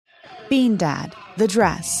Bean Dad, The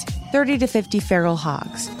Dress, 30 to 50 Feral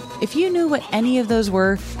Hogs. If you knew what any of those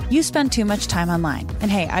were, you spend too much time online.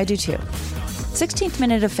 And hey, I do too. 16th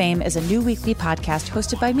Minute of Fame is a new weekly podcast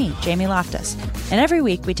hosted by me, Jamie Loftus. And every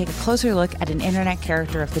week we take a closer look at an internet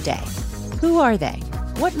character of the day. Who are they?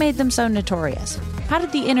 What made them so notorious? How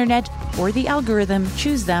did the internet or the algorithm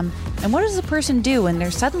choose them? And what does a person do when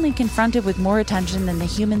they're suddenly confronted with more attention than the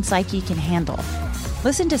human psyche can handle?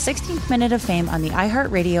 Listen to 16th Minute of Fame on the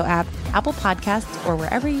iHeartRadio app, Apple Podcasts, or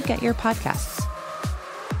wherever you get your podcasts.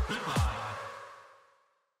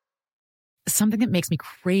 Something that makes me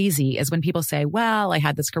crazy is when people say, well, I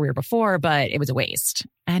had this career before, but it was a waste.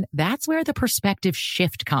 And that's where the perspective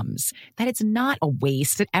shift comes, that it's not a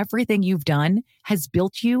waste, that everything you've done has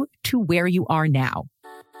built you to where you are now.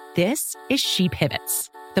 This is She Pivots,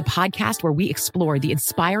 the podcast where we explore the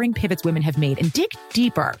inspiring pivots women have made and dig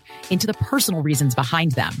deeper into the personal reasons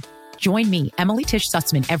behind them. Join me, Emily Tish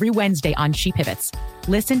Sussman, every Wednesday on She Pivots.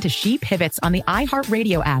 Listen to She Pivots on the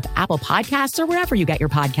iHeartRadio app, Apple Podcasts, or wherever you get your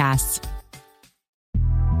podcasts.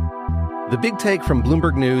 The Big Take from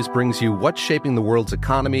Bloomberg News brings you what's shaping the world's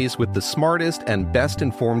economies with the smartest and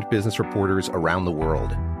best-informed business reporters around the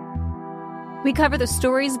world. We cover the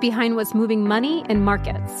stories behind what's moving money and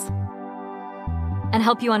markets, and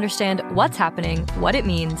help you understand what's happening, what it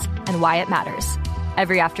means, and why it matters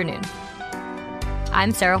every afternoon.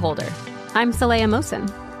 I'm Sarah Holder. I'm Saleha Mohsin.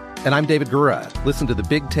 And I'm David Gura. Listen to The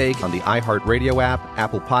Big Take on the iHeartRadio app,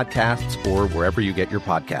 Apple Podcasts, or wherever you get your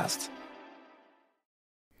podcasts.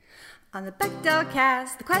 On the Bechdel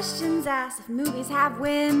cast, the questions asked if movies have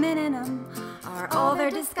women in them. Are all their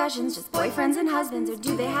discussions just boyfriends and husbands, or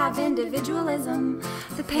do they have individualism?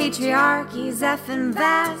 The patriarchy's effing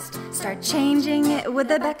vast. Start changing it with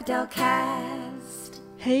the Bechdel cast.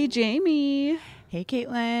 Hey, Jamie. Hey,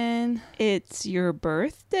 Caitlin. It's your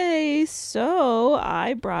birthday, so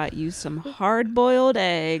I brought you some hard-boiled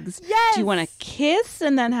eggs. Yes! Do you want to kiss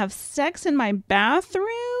and then have sex in my bathroom?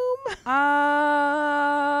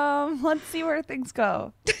 Let's see where things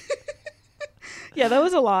go. Yeah, that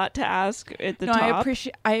was a lot to ask at the top.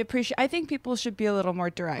 I appreciate. I think people should be a little more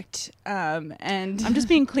direct. And I'm just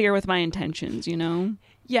being clear with my intentions, you know?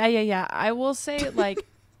 Yeah. I will say, like,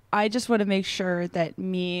 I just want to make sure that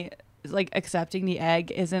me, like, accepting the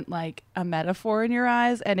egg isn't like a metaphor in your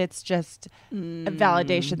eyes, and it's just a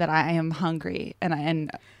validation that I am hungry,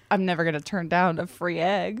 and I'm never gonna turn down a free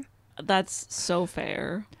egg. That's so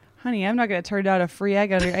fair. Honey, I'm not going to turn down a free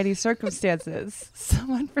egg under any circumstances.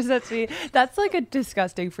 Someone presents me. That's like a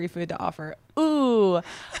disgusting free food to offer. Ooh,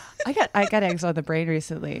 I got eggs on the brain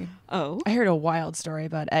recently. Oh, I heard a wild story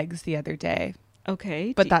about eggs the other day.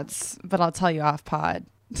 Okay, but I'll tell you off pod.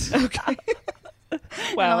 Okay.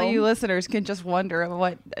 Well, all you listeners can just wonder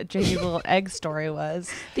what Jamie's little egg story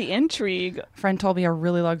was. The intrigue. A friend told me a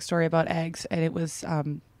really long story about eggs, and it was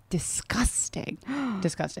disgusting.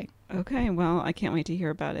 Disgusting. Okay, well, I can't wait to hear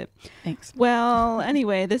about it. Thanks. Well,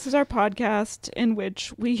 anyway, this is our podcast in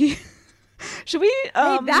which we should we hey,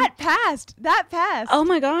 that passed. Oh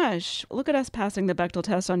my gosh, look at us passing the Bechdel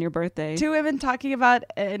test on your birthday. 2 women talking about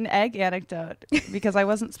an egg anecdote, because I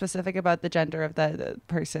wasn't specific about the gender of the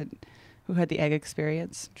person who had the egg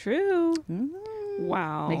experience. True.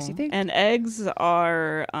 Wow. Makes you think. And eggs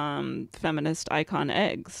are feminist icon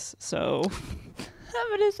eggs, so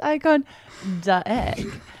feminist icon, the egg.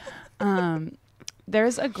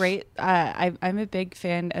 There's a great, I'm a big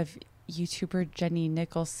fan of YouTuber Jenny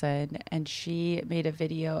Nicholson, and she made a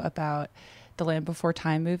video about the Land Before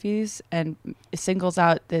Time movies and singles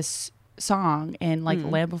out this song in like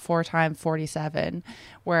Land Before Time 47,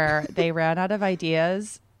 where they ran out of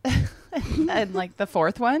ideas. And like the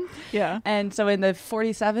 4th one. Yeah. And so in the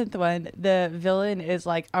 47th one, the villain is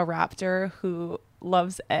like a raptor who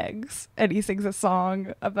loves eggs, and he sings a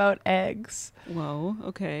song about eggs. Whoa,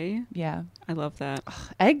 okay. Yeah. I love that.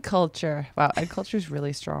 Egg culture. Wow, egg culture is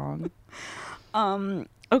really strong.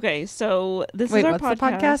 Okay, so this Wait, is our what's the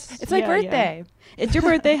podcast? It's my birthday. Yeah. It's your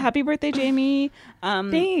birthday. Happy birthday, Jamie.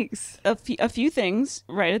 Thanks. A few things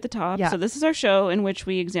right at the top. Yeah. So this is our show in which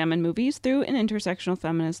we examine movies through an intersectional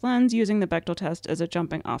feminist lens using the Bechdel test as a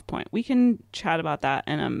jumping off point. We can chat about that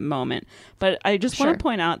in a moment. But I just want to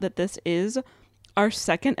point out that this is our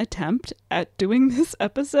second attempt at doing this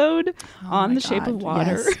episode on The Shape of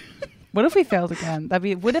Water. Yes. What if we failed again?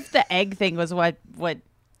 What if the egg thing was what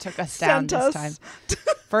took us down this time.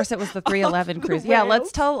 First, it was the 311 cruise. Yeah,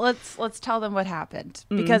 let's tell them what happened,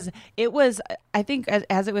 because it was. I think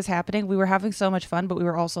as it was happening, we were having so much fun, but we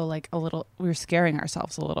were also like we were scaring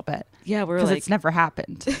ourselves a little bit. Yeah, we're because it's never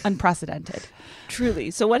happened, unprecedented. Truly.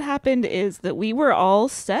 So what happened is that we were all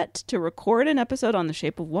set to record an episode on The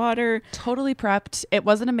Shape of Water. Totally prepped. It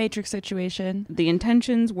wasn't a Matrix situation. The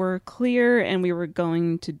intentions were clear, and we were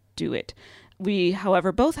going to do it. We,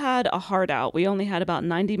 however, both had a hard out. We only had about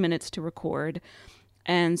 90 minutes to record.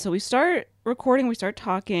 And so we start recording, we start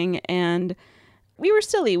talking, and we were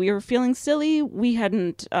silly. We were feeling silly. We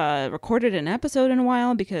hadn't recorded an episode in a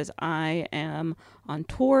while because I am on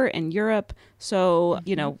tour in Europe. So,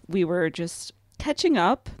 we were just catching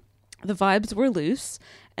up. The vibes were loose,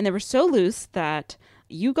 and they were so loose that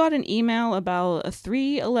you got an email about a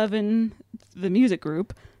 311, the music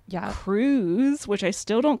group, cruise, which I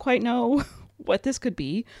still don't quite know what this could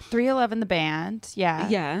be. 311 the band.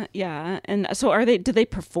 Yeah. And so did they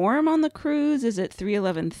perform on the cruise? Is it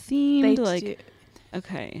 311 themed?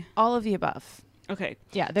 Okay. All of the above. Okay.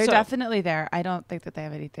 Yeah, they're definitely there. I don't think that they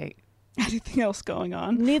have anything else going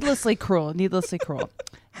on. Needlessly cruel.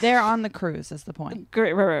 They're on the cruise is the point.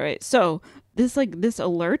 Great. Right. So this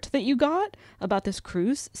alert that you got about this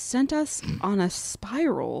cruise sent us on a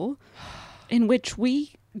spiral in which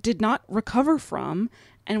we did not recover from,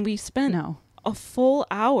 and we spent a full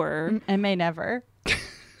hour and may never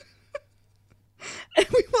and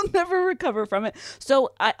we will never recover from it.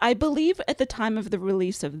 So I believe at the time of the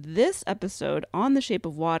release of this episode on The Shape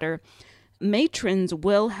of Water, matrons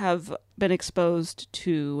will have been exposed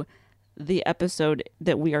to the episode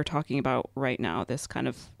that we are talking about right now. This kind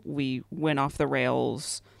of, we went off the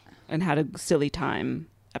rails and had a silly time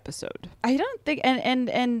episode. I don't think,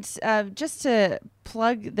 and just to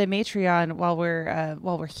plug the Matreon while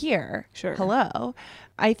we're here. Sure. Hello.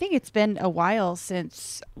 I think it's been a while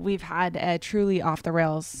since we've had a truly off the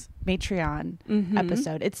rails Matreon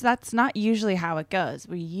episode. That's not usually how it goes.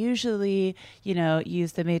 We usually,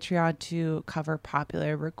 use the Matreon to cover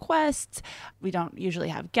popular requests. We don't usually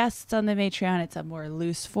have guests on the Matreon. It's a more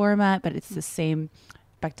loose format, but it's the same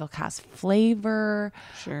Bechtelcast flavor.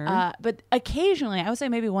 Sure. But occasionally, I would say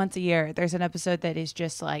maybe once a year, there's an episode that is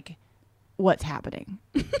just like, what's happening?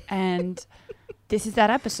 And this is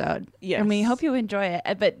that episode. Yes. And we hope you enjoy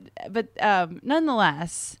it. But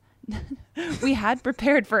nonetheless, we had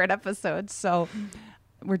prepared for an episode, so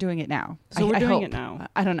we're doing it now. So we're doing it now.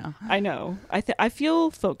 I don't know. I know. I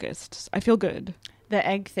feel focused. I feel good. The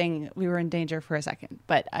egg thing, we were in danger for a second,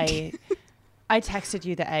 but I texted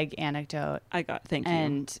you the egg anecdote. Thank you.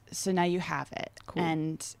 And so now you have it. Cool.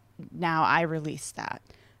 And now I release that.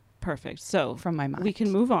 Perfect. So from my mind, we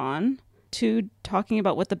can move on to talking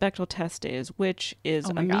about what the Bechdel test is, which is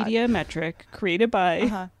a media metric created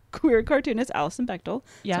by queer cartoonist Alison Bechdel,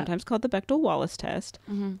 sometimes called the Bechdel-Wallace test.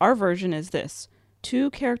 Our version is this.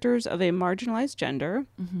 2 characters of a marginalized gender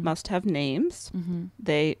must have names.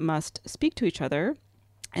 They must speak to each other,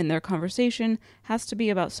 and their conversation has to be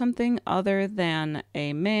about something other than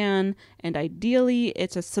a man, and ideally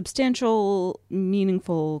it's a substantial,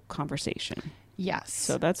 meaningful conversation. Yes.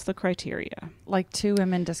 So that's the criteria. Like 2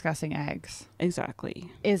 women discussing eggs.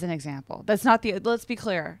 Exactly. Is an example. That's not let's be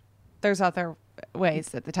clear. There's other ways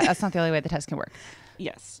that that's not the only way the test can work.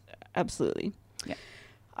 Yes, absolutely.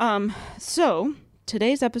 Yeah. So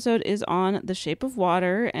today's episode is on The Shape of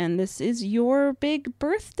Water, and this is your big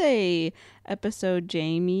birthday episode,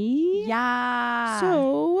 Jamie. Yeah.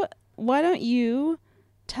 So why don't you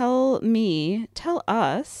tell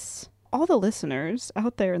us, all the listeners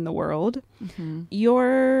out there in the world,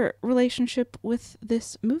 your relationship with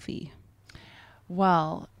this movie?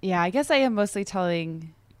 Well, yeah, I guess I am mostly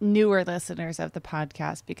telling newer listeners of the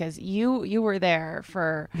podcast because you were there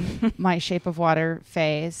for my Shape of Water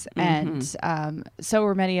phase, and so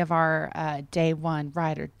were many of our day one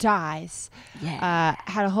ride or dies.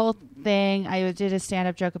 Had a whole thing. I did a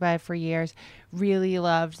stand-up joke about it for years. Really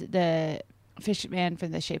loved the Fishman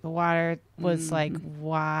from The Shape of Water. Was like,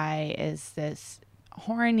 why is this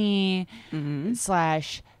horny? /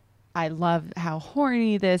 I love how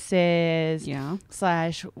horny this is. Yeah.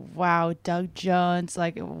 / wow, Doug Jones.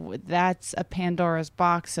 Like, that's a Pandora's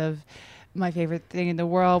box of my favorite thing in the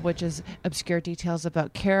world, which is obscure details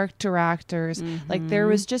about character actors. Like, there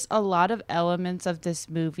was just a lot of elements of this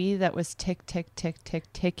movie that was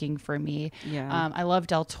ticking for me. Yeah. I love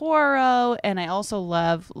Del Toro, and I also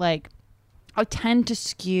love, like, I tend to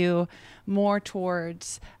skew more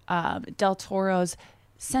towards Del Toro's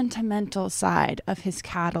sentimental side of his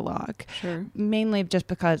catalog. Sure. Mainly just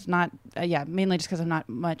because I'm not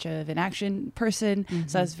much of an action person. Mm-hmm.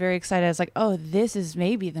 So I was very excited. I was like, oh, this is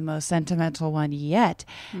maybe the most sentimental one yet.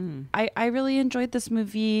 I really enjoyed this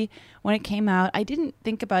movie when it came out. I didn't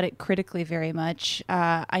think about it critically very much.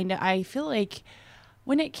 I feel like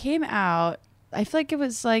when it came out, I feel like it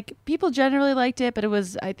was like people generally liked it, but it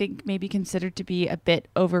was, I think, maybe considered to be a bit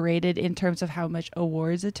overrated in terms of how much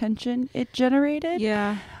awards attention it generated.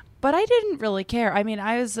 Yeah. But I didn't really care. I mean,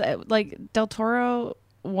 I was like, Del Toro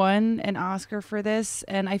won an Oscar for this,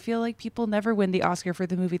 and I feel like people never win the Oscar for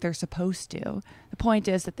the movie they're supposed to. The point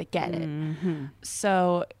is that they get it.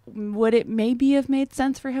 So would it maybe have made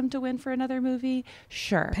sense for him to win for another movie?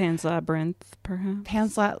 Sure. Pan's Labyrinth,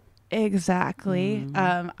 perhaps. Exactly.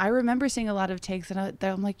 I remember seeing a lot of takes, and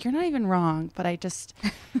I'm like, you're not even wrong, but I just,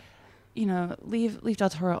 leave Del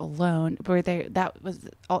Toro alone. Where that was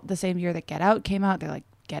the same year that Get Out came out. They're like,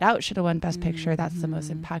 Get Out should have won Best Picture. That's the most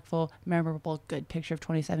impactful, memorable, good picture of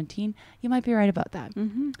 2017. You might be right about that.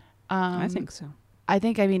 I think so. I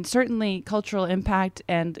mean, certainly cultural impact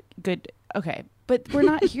and good. Okay, but we're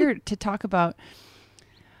not here to talk about.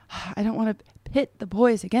 I don't want to pit the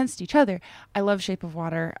boys against each other. I love Shape of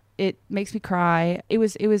Water. It makes me cry. It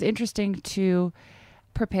was interesting to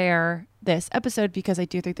prepare this episode because I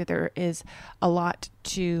do think that there is a lot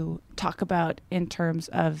to talk about in terms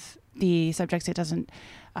of the subjects it doesn't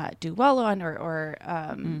do well on, or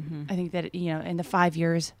I think that, in the 5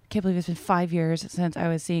 years, can't believe it's been 5 years since I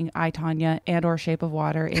was seeing I, Tonya and or Shape of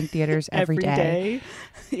Water in theaters every day.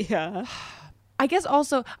 Yeah. I guess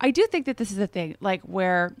also, I do think that this is a thing, like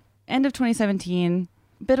where end of 2017,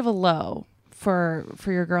 bit of a low for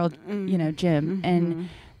your girl, Jim. And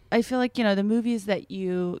I feel like, the movies that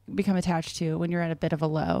you become attached to when you're at a bit of a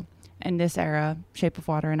low in this era, Shape of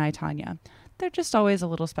Water and I, Tonya, they're just always a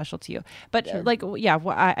little special to you. But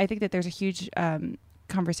I think that there's a huge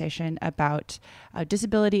conversation about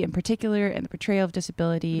disability in particular and the portrayal of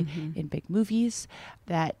disability in big movies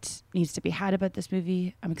that needs to be had about this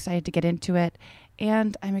movie. I'm excited to get into it,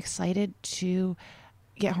 and I'm excited to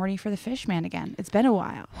get horny for the fish man again. It's been a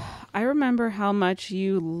while. I remember how much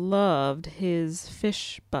you loved his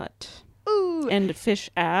fish butt. Ooh. And fish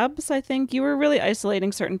abs. I think you were really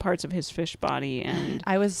isolating certain parts of his fish body, and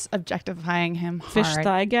I was objectifying him hard. Fish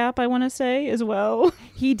thigh gap, I want to say, as well.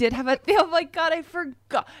 He did have oh my God, I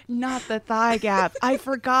forgot. Not the thigh gap. I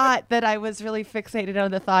forgot that I was really fixated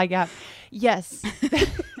on the thigh gap. Yes.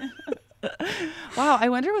 Wow, I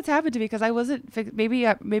wonder what's happened to me because I wasn't. Maybe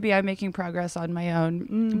I'm making progress on my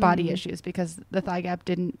own body issues because the thigh gap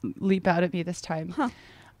didn't leap out at me this time. Huh.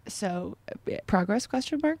 So, progress?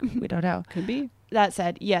 Question mark? We don't know. Could be. That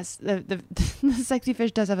said, yes, the sexy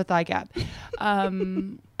fish does have a thigh gap,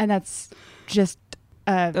 and that's just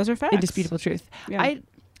those are facts. Indisputable truth. Yeah.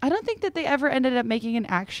 I don't think that they ever ended up making an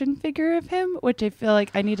action figure of him, which I feel like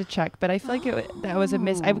I need to check. But I feel like that was a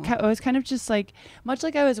miss. I was kind of just like, much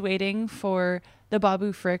like I was waiting for the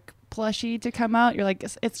Babu Frick plushie to come out. You're like,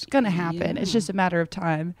 it's going to happen. Yeah. It's just a matter of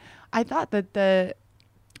time. I thought that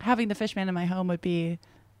having the Fishman in my home would be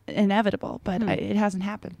inevitable, but it hasn't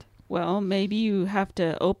happened. Well, maybe you have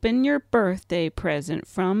to open your birthday present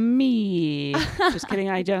from me. Just kidding.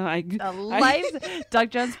 Doug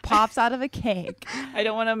Jones pops out of a cake. I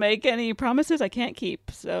don't want to make any promises I can't keep.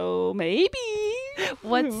 So maybe.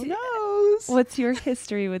 Who knows? What's your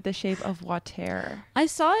history with The Shape of Water? I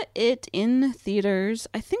saw it in theaters,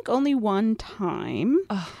 I think only one time.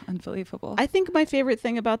 Oh, unbelievable. I think my favorite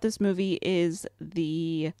thing about this movie is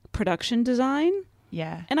the production design.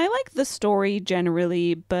 Yeah. And I like the story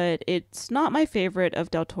generally, but it's not my favorite of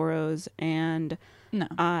Del Toro's, and no.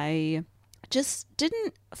 I just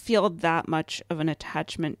didn't feel that much of an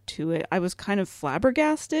attachment to it. I was kind of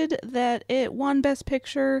flabbergasted that it won Best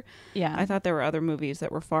Picture. Yeah. I thought there were other movies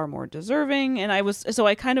that were far more deserving, and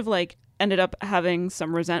I kind of like ended up having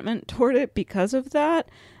some resentment toward it because of that.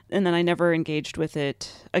 And then I never engaged with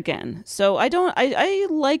it again. So I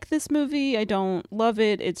like this movie. I don't love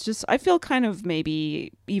it. It's just, I feel kind of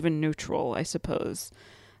maybe even neutral, I suppose,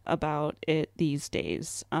 about it these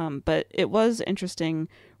days. But it was interesting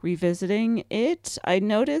revisiting it. I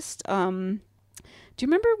noticed, do you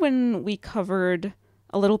remember when we covered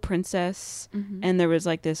A Little Princess and there was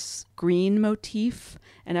like this green motif?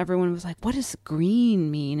 And everyone was like, what does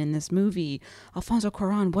green mean in this movie? Alfonso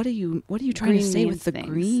Cuarón, what are you trying to say with the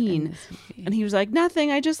green? And he was like,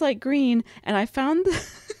 nothing, I just like green. And I found,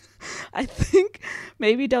 I think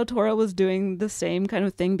maybe Del Toro was doing the same kind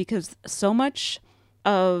of thing because so much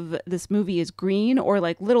of this movie is green or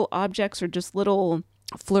like little objects or just little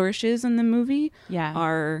flourishes in the movie Yeah.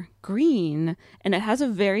 are green, and it has a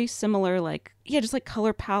very similar just like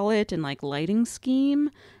color palette and like lighting scheme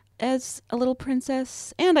as A Little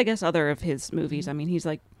Princess, and I guess other of his movies. I mean, he's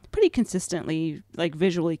like pretty consistently like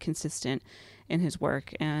visually consistent in his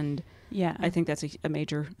work, and Yeah. I think that's a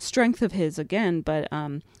major strength of his again. But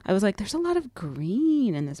I was like, there's a lot of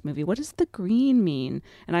green in this movie. What does the green mean?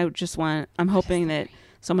 And I'm hoping that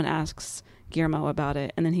someone asks Guillermo about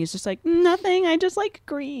it, and then he's just like, nothing, I just like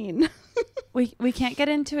green. We can't get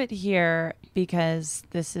into it here because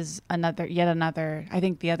this is yet another, I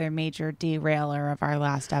think the other major derailer of our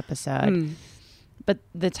last episode. But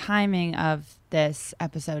the timing of this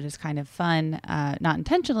episode is kind of fun, not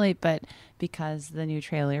intentionally, but because the new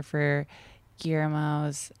trailer for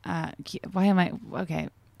Guillermo's, I'm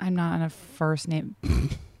not on a first name,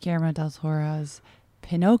 Guillermo del Toro's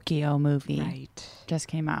Pinocchio movie just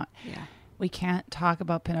came out. Yeah. We can't talk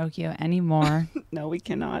about Pinocchio anymore. No, we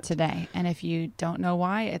cannot. Today. And if you don't know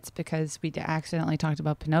why, it's because we accidentally talked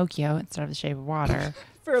about Pinocchio instead of The Shape of Water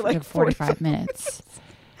for like 45 minutes.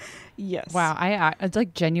 Yes. Wow. It's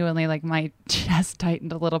like genuinely like my chest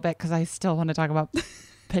tightened a little bit because I still want to talk about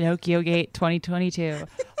Pinocchio Gate 2022.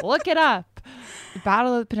 Look it up.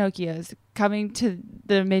 Battle of the Pinocchios coming to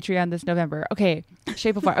the Matreon this November. Okay.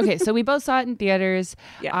 Shape of Water. Okay. So we both saw it in theaters.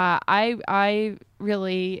 Yeah. I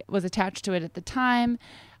really was attached to it at the time.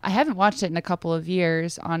 I haven't watched it in a couple of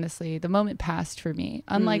years, honestly. The moment passed for me.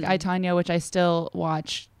 Unlike I, Tonya, which I still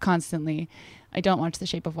watch constantly, I don't watch The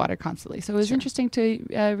Shape of Water constantly. So it was interesting to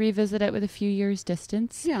revisit it with a few years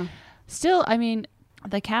distance. Yeah. Still, I mean,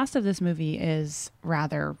 the cast of this movie is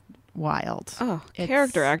rather wild. Oh,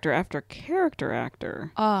 character actor after character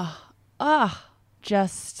actor.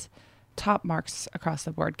 Just top marks across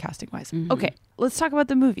the board casting wise. Okay, let's talk about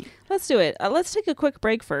the movie. Let's do it. Let's take a quick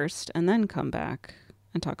break first and then come back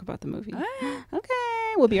and talk about the movie.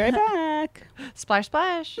 Okay, we'll be right back. Splash,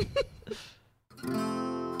 splash.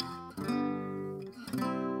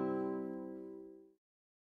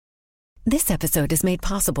 This episode is made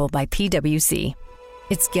possible by PwC.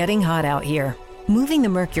 It's getting hot out here. Moving the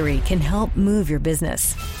mercury can help move your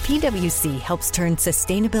business. PwC helps turn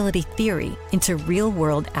sustainability theory into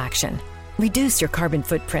real-world action. Reduce your carbon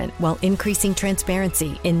footprint while increasing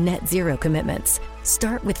transparency in net zero commitments.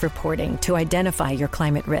 Start with reporting to identify your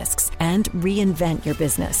climate risks and reinvent your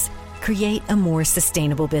business. Create a more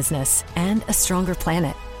sustainable business and a stronger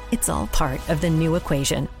planet. It's all part of The New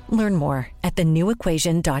Equation. Learn more at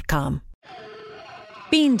thenewequation.com.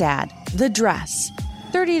 Bean Dad, The Dress,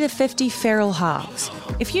 30 to 50 Feral Hogs.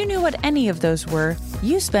 If you knew what any of those were,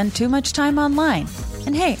 you spend too much time online.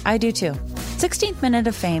 And hey, I do too. 16th Minute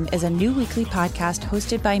of Fame is a new weekly podcast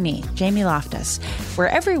hosted by me, Jamie Loftus, where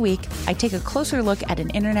every week I take a closer look at an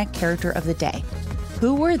internet character of the day.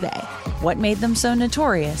 Who were they? What made them so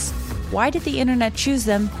notorious? Why did the internet choose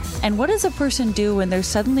them? And what does a person do when they're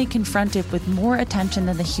suddenly confronted with more attention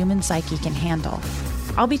than the human psyche can handle?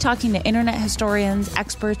 I'll be talking to internet historians,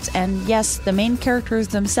 experts, and yes, the main characters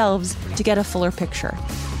themselves to get a fuller picture.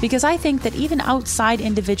 Because I think that even outside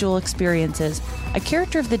individual experiences, a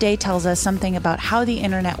character of the day tells us something about how the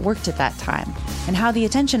internet worked at that time, and how the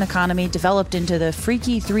attention economy developed into the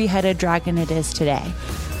freaky three-headed dragon it is today.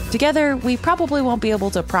 Together, we probably won't be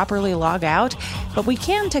able to properly log out, but we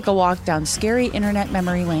can take a walk down scary internet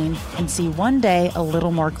memory lane and see one day a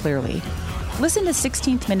little more clearly. Listen to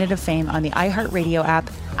 16th Minute of Fame on the iHeartRadio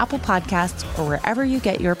app, Apple Podcasts, or wherever you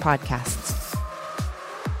get your podcasts.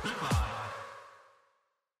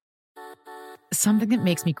 Something that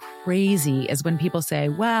makes me crazy is when people say,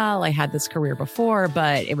 well, I had this career before,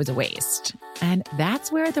 but it was a waste. And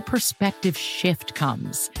that's where the perspective shift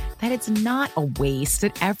comes, that it's not a waste,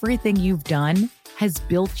 that everything you've done has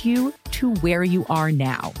built you to where you are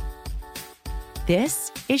now.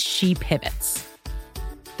 This is She Pivots,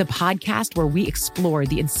 the podcast where we explore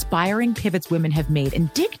the inspiring pivots women have made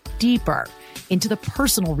and dig deeper into the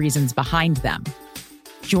personal reasons behind them.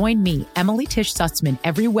 Join me, Emily Tish Sussman,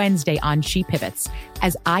 every Wednesday on She Pivots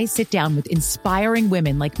as I sit down with inspiring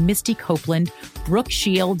women like Misty Copeland, Brooke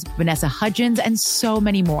Shields, Vanessa Hudgens, and so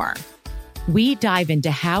many more. We dive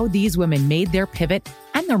into how these women made their pivot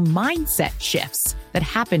and their mindset shifts that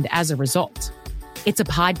happened as a result. It's a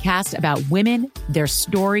podcast about women, their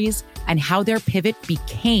stories, and how their pivot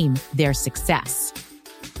became their success.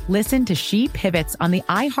 Listen to She Pivots on the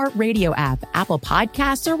iHeartRadio app, Apple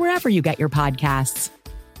Podcasts, or wherever you get your podcasts.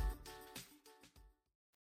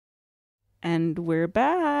 And we're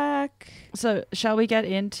back. So, shall we get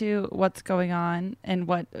into what's going on and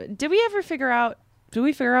what did we figure out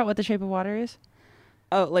what The Shape of Water is?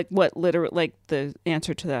 Oh, like what literally, like the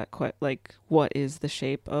answer to that like what is the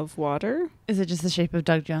shape of water? Is it just the shape of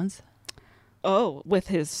Doug Jones? Oh, with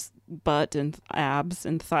his butt and abs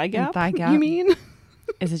and thigh gap? You mean?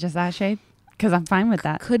 Is it just that shape? Because I'm fine with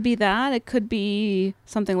that. Could be that. It could be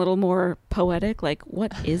something a little more poetic, like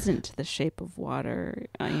what isn't the shape of water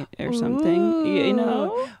or something, you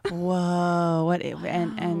know? Whoa. What?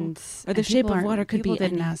 And or the shape of water could be People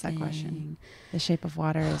didn't anything. ask that question. The shape of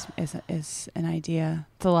water is an idea.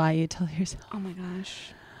 It's a lie you tell yourself. Oh my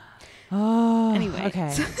gosh. Oh. Anyway.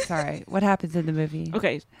 Okay. Sorry. What happens in the movie?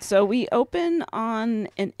 Okay. So we open on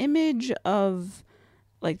an image of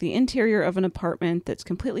like the interior of an apartment that's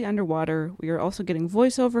completely underwater. We are also getting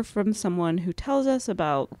voiceover from someone who tells us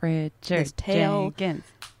about Richard this tale. Jenkins.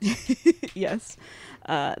 Yes.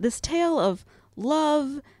 This tale of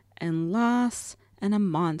love and loss and a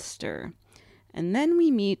monster. And then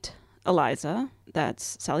we meet Eliza.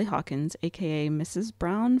 That's Sally Hawkins, a.k.a. Mrs.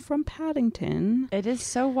 Brown from Paddington. It is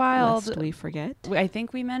so wild. Lest we forget. I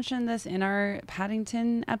think we mentioned this in our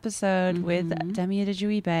Paddington episode with Demi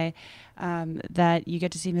Adejuibe, that you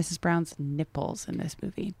get to see Mrs. Brown's nipples in this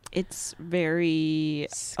movie. It's very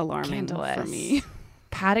alarming for me.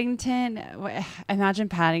 Paddington, imagine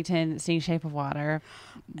Paddington seeing Shape of Water.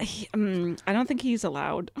 I don't think he's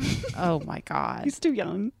allowed. Oh my God. He's too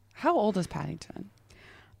young. How old is Paddington?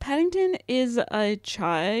 Paddington is a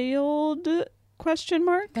child, ?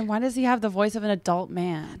 Then why does he have the voice of an adult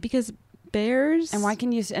man? Because bears. And why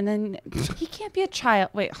can you, and then he can't be a child.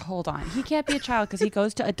 Wait, hold on. He can't be a child because he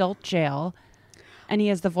goes to adult jail and he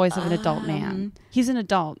has the voice of an adult man. He's an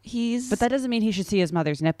adult. But that doesn't mean he should see his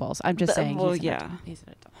mother's nipples. I'm just saying. Well, he's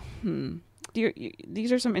an adult.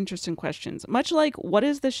 These are some interesting questions. Much like, what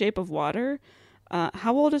is the shape of water?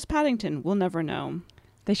 How old is Paddington? We'll never know.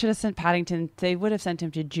 They should have sent Paddington. They would have sent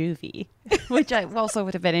him to juvie, which also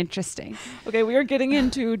would have been interesting. Okay, we are getting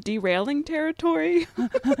into derailing territory.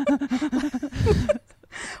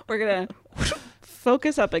 We're going to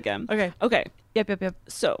focus up again. Okay. Yep.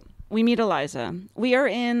 So we meet Eliza. We are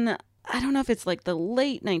in, I don't know if it's like the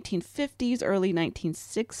late 1950s, early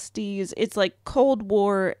 1960s. It's like Cold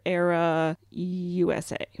War era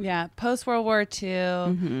USA. Yeah, post World War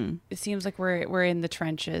II. It seems like we're in the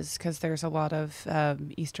trenches because there's a lot of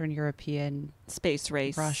Eastern European space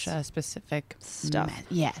race, Russia specific stuff.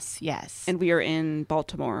 Yes. And we are in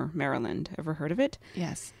Baltimore, Maryland. Ever heard of it?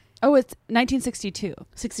 Yes. Oh, it's 1962.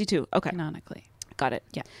 62. Okay. Canonically. Got it.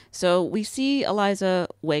 Yeah. So we see Eliza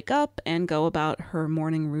wake up and go about her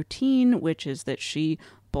morning routine, which is that she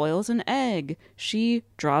boils an egg. She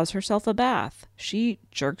draws herself a bath. She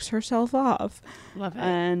jerks herself off. Love it.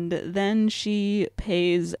 And then she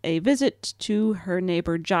pays a visit to her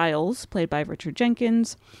neighbor Giles, played by Richard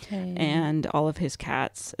Jenkins, and all of his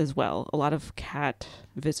cats as well. A lot of cat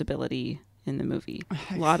visibility in the movie.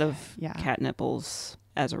 A lot of cat nipples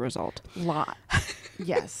as a result.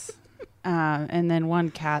 Yes. And then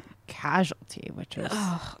one cat casualty, which was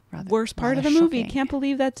worst part of the movie. Can't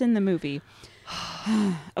believe that's in the movie.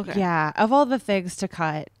 Okay. Yeah. Of all the things to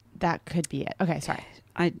cut, that could be it. Okay. Sorry.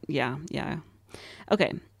 Yeah.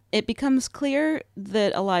 Okay. It becomes clear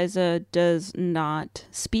that Eliza does not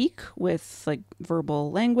speak with like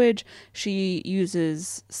verbal language. She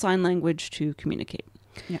uses sign language to communicate.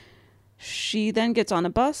 Yeah. She then gets on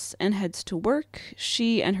a bus and heads to work.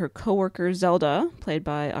 She and her coworker Zelda, played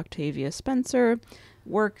by Octavia Spencer,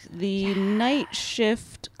 work the night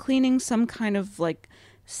shift cleaning some kind of like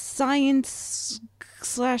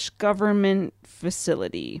science/government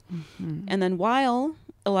facility. And then while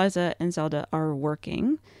Eliza and Zelda are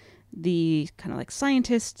working, the kind of like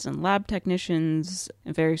scientists and lab technicians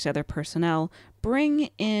and various other personnel bring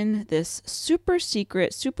in this super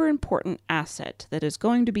secret, super important asset that is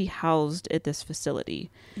going to be housed at this facility.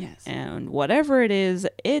 Yes. And whatever it is,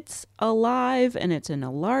 it's alive and it's in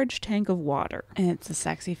a large tank of water. And it's a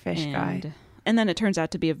sexy fish guy. And then it turns out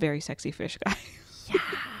to be a very sexy fish guy. Yeah.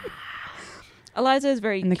 Eliza is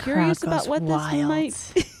very curious about what this might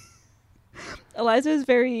Eliza is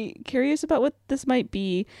very curious about what this might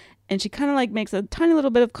be, and she kind of like makes a tiny little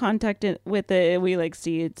bit of contact with it. We like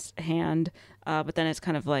see its hand, but then it's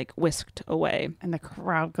kind of like whisked away. And the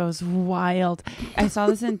crowd goes wild. I saw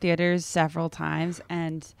this in theaters several times,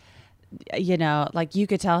 and you know, like you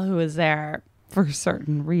could tell who was there for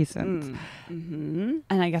certain reasons. And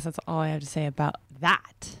I guess that's all I have to say about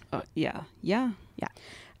that. Yeah.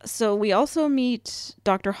 So we also meet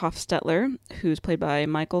Dr. Hofstetler, who's played by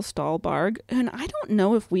Michael Stahlbarg. And I don't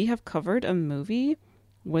know if we have covered a movie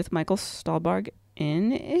with Michael Stahlbarg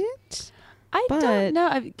in it. I don't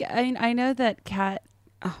know. I know that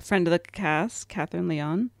friend of the cast, Catherine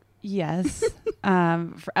Leon. Yes.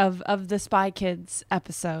 Of the Spy Kids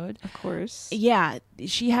episode. Of course. Yeah.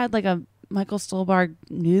 She had like a Michael Stuhlbarg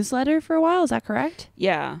newsletter for a while. Is that correct?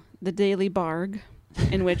 Yeah. The Daily Barg,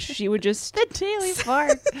 in which she would just The Daily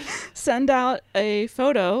Barg send out a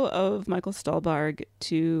photo of Michael Stuhlbarg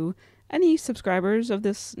to any subscribers of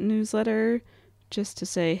this newsletter just to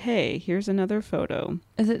say, hey, here's another photo.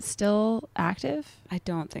 Is it still active? I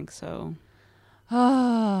don't think so.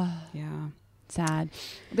 Oh, Yeah. sad.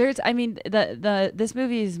 This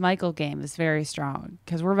movie's Michael game is very strong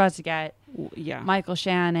because we're about to get Michael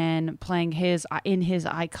Shannon playing in his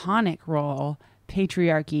iconic role,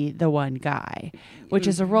 Patriarchy, the One Guy, which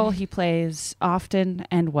is a role he plays often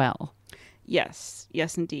and well. Yes,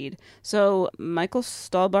 indeed. So Michael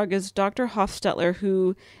Stuhlbarg is Dr. Hofstetler,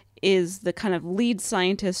 who is the kind of lead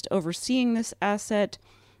scientist overseeing this asset,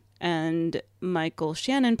 and Michael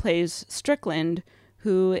Shannon plays Strickland,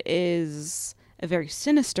 who is a very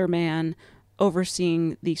sinister man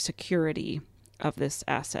overseeing the security of this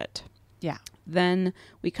asset. Yeah. Then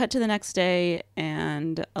we cut to the next day,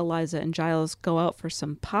 and Eliza and Giles go out for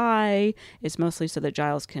some pie. It's mostly so that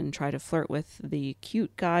Giles can try to flirt with the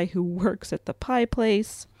cute guy who works at the pie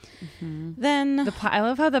place. Mm-hmm. Then I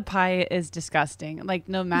love how the pie is disgusting. Like,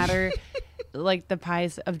 no matter, like, the pie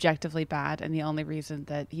is objectively bad, and the only reason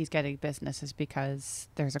that he's getting business is because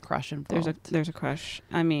there's a crush involved. There's a crush.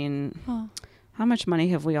 I mean, how much money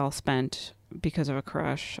have we all spent because of a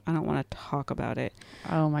crush? I don't want to talk about it.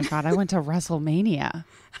 Oh my God, I went to WrestleMania.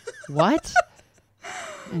 What?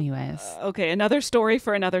 Anyways. Okay, another story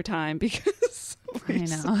for another time because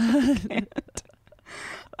I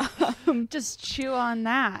know. Just chew on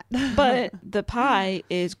that. But the pie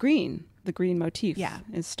is green. The green motif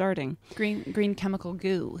is starting. Green chemical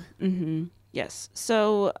goo. Mm-hmm. Yes.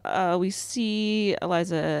 So we see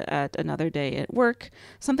Eliza at another day at work.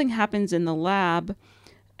 Something happens in the lab,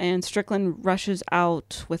 and Strickland rushes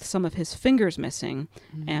out with some of his fingers missing.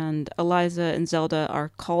 Mm-hmm. And Eliza and Zelda are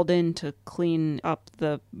called in to clean up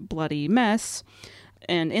the bloody mess.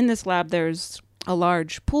 And in this lab, there's a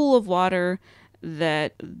large pool of water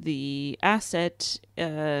that the asset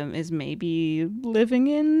is maybe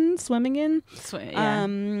swimming in.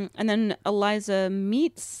 And then Eliza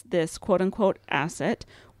meets this quote-unquote asset,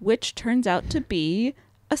 which turns out to be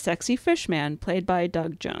a sexy fish man played by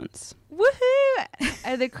Doug Jones. Woohoo!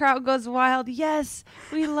 And the crowd goes wild. Yes,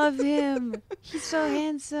 we love him. He's so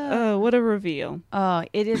handsome. Oh, what a reveal. Oh,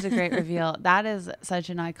 it is a great reveal. That is such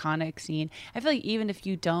an iconic scene. I feel like even if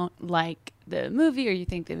you don't like the movie or you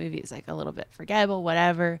think the movie is like a little bit forgettable,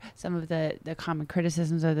 whatever, some of the common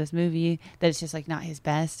criticisms of this movie, that it's just like not his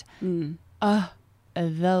best. The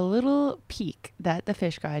little peek that the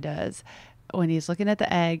fish guy does when he's looking at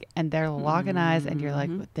the egg and they're locking eyes and you're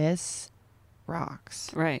like, this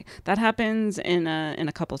rocks. Right. That happens in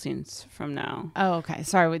a couple scenes from now. Oh, okay.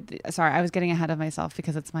 Sorry. I was getting ahead of myself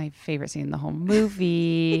because it's my favorite scene in the whole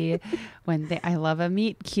movie. I love a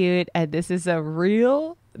meet cute, and this is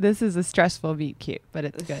a stressful meet cute, but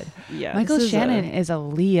it's good. Yeah. Michael Shannon is a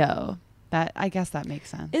Leo. I guess that makes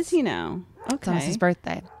sense. Is he now? Okay. It's almost his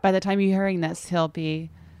birthday. By the time you're hearing this, it'll be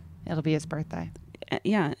his birthday.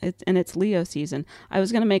 Yeah, it's Leo season. I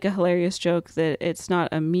was going to make a hilarious joke that it's not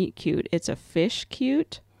a meet cute, it's a fish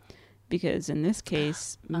cute, because in this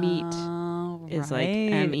case, meat is like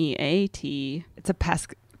MEAT. It's a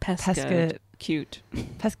pesca cute.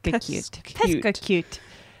 Pesca cute.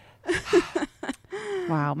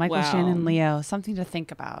 Wow, Michael Shannon, Leo, something to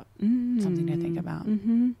think about.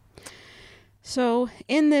 Mm-hmm. So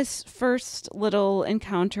in this first little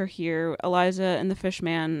encounter here, Eliza and the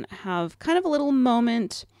Fishman have kind of a little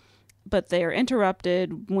moment, but they are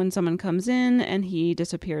interrupted when someone comes in and he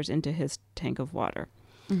disappears into his tank of water.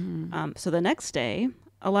 Mm-hmm. So the next day,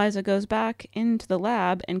 Eliza goes back into the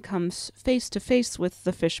lab and comes face to face with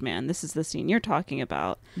the Fishman. This is the scene you're talking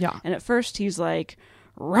about. Yeah. And at first he's like,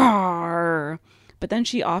 "Rawr!" But then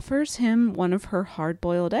she offers him one of her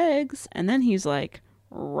hard-boiled eggs, and then he's like,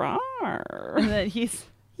 "Rawr!" And then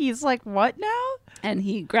he's like, "What now?" And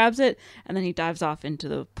he grabs it, and then he dives off into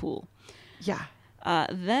the pool. Yeah.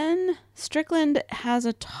 Then Strickland has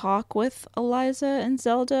a talk with Eliza and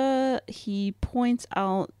Zelda. He points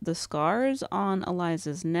out the scars on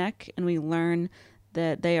Eliza's neck, and we learn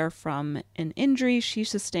that they are from an injury she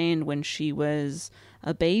sustained when she was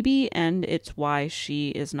a baby, and it's why she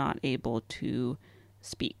is not able to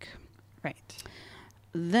speak. Right.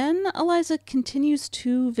 Then Eliza continues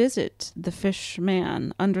to visit the fish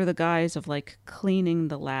man under the guise of like cleaning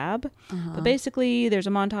the lab. Uh-huh. But basically there's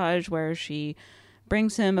a montage where she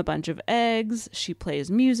brings him a bunch of eggs. She plays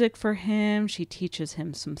music for him. She teaches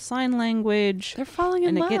him some sign language. They're falling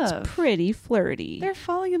in love. And it gets pretty flirty. They're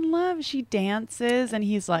falling in love. She dances and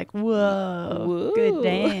he's like, whoa. Good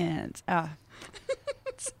dance.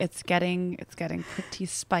 It's getting pretty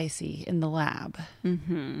spicy in the lab.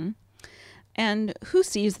 Mm-hmm. And who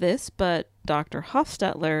sees this but Dr.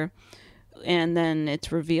 Hofstetler? And then it's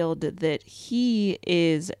revealed that he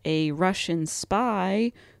is a Russian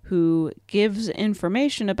spy who gives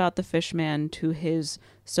information about the Fishman to his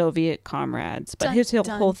Soviet comrades. But his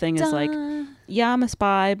whole thing is like, yeah, I'm a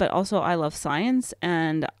spy, but also I love science,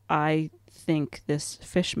 and I think this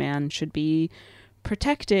Fishman should be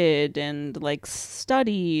protected and like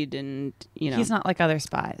studied, and he's not like other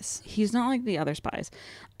spies. He's not like the other spies.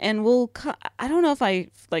 And I don't know if I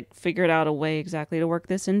like figured out a way exactly to work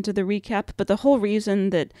this into the recap, but the whole reason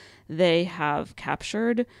that they have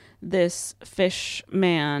captured this fish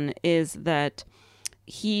man is that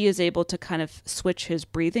he is able to kind of switch his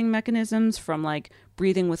breathing mechanisms from like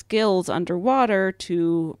breathing with gills underwater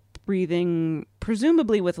to breathing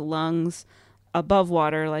presumably with lungs above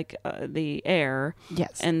water, like the air.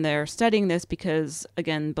 Yes. And they're studying this because,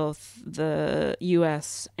 again, both the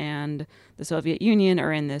U.S. and the Soviet Union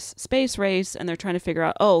are in this space race, and they're trying to figure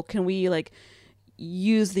out, can we like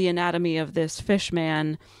use the anatomy of this fish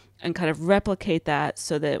man and kind of replicate that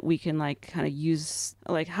so that we can like kind of use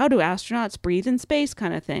like how do astronauts breathe in space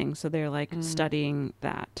kind of thing. So they're like studying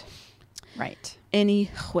that. Right.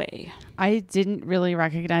 Anyway, I didn't really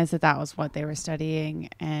recognize that was what they were studying,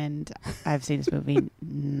 and I've seen this movie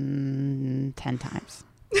 10 times.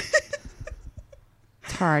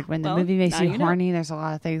 It's hard when the movie makes you horny. There's a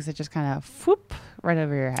lot of things that just kind of whoop right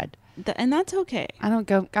over your head, and that's okay. I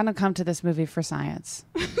don't come to this movie for science.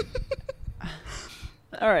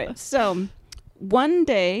 All right, so one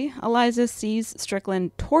day Eliza sees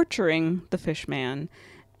Strickland torturing the fish man.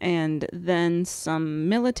 And then some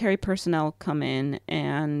military personnel come in,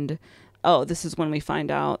 and this is when we find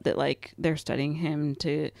out that like they're studying him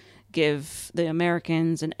to give the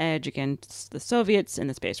Americans an edge against the Soviets in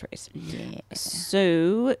the space race. Yeah.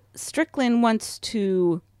 So Strickland wants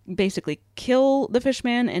to basically kill the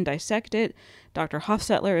fishman and dissect it. Dr.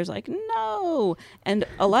 Hofstetler is like, no. And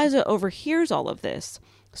Eliza overhears all of this.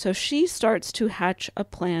 So she starts to hatch a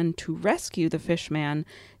plan to rescue the fishman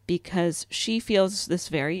because she feels this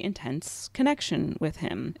very intense connection with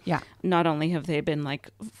him. Yeah. Not only have they been like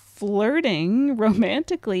flirting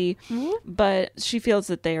romantically, but she feels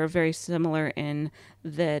that they are very similar in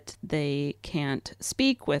that they can't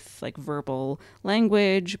speak with like verbal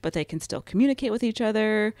language, but they can still communicate with each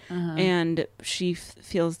other. And she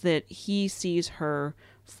feels that he sees her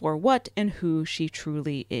for what and who she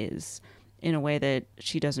truly is in a way that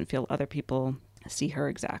she doesn't feel other people see her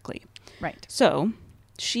exactly. Right. So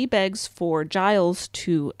she begs for Giles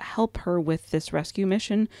to help her with this rescue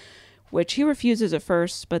mission, which he refuses at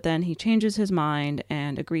first, but then he changes his mind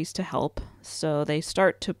and agrees to help. So they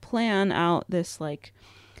start to plan out this like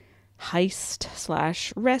heist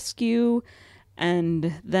 / rescue,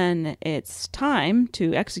 and then it's time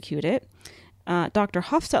to execute it. Dr.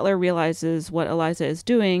 Hofstetler realizes what Eliza is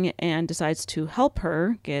doing and decides to help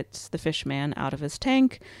her get the fish man out of his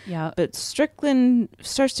tank. Yeah. But Strickland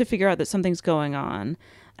starts to figure out that something's going on,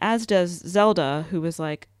 as does Zelda, who is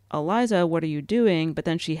like, Eliza, what are you doing? But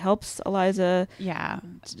then she helps Eliza. Yeah.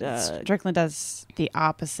 Strickland does the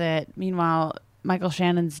opposite. Meanwhile, Michael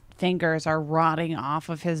Shannon's fingers are rotting off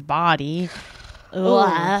of his body.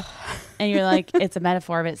 And you're like, it's a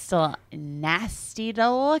metaphor, but it's still nasty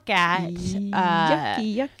to look at.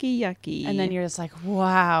 Yucky. And then you're just like,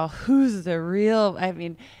 wow, who's the real? I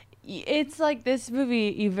mean, it's like this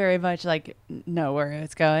movie, you very much like know where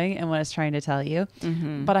it's going and what it's trying to tell you.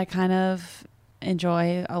 Mm-hmm. But I kind of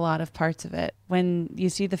enjoy a lot of parts of it. When you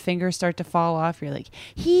see the fingers start to fall off, you're like,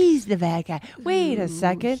 he's the bad guy. Wait a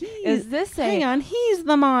second. Is this hang on, he's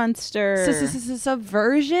the monster.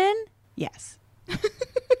 Subversion? Yes.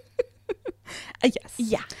 Yes.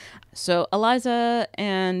 Yeah. So Eliza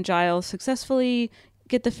and Giles successfully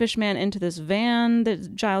get the fishman into this van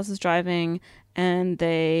that Giles is driving, and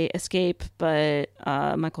they escape. But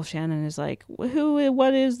Michael Shannon is like,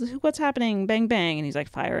 what's happening? Bang, bang. And he's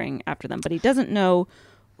like firing after them. But he doesn't know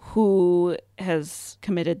who has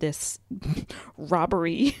committed this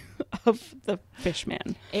robbery of the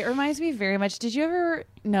fishman. It reminds me very much. Did you ever?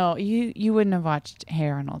 No, you wouldn't have watched Hey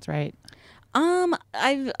Arnold, right?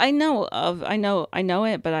 I know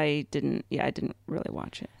it, but I didn't really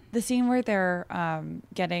watch it. The scene where they're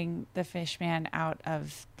getting the fishman out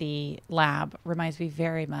of the lab reminds me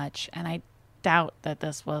very much, and I doubt that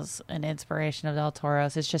this was an inspiration of Del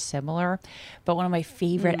Toro's. It's just similar. But one of my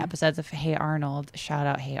favorite episodes of Hey Arnold, shout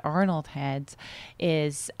out Hey Arnold heads,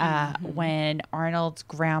 is when Arnold's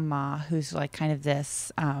grandma, who's like kind of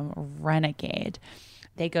this renegade,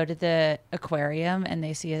 they go to the aquarium and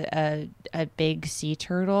they see a big sea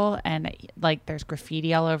turtle, and like there's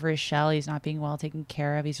graffiti all over his shell. He's not being well taken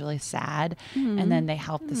care of. He's really sad. And then they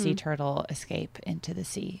help the sea turtle escape into the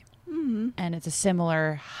sea. And it's a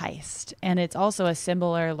similar heist. And it's also a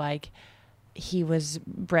similar, like, he was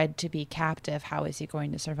bred to be captive. How is he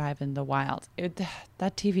going to survive in the wild?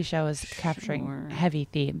 That TV show is capturing heavy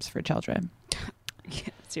themes for children. Yeah,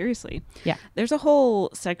 seriously. Yeah. There's a whole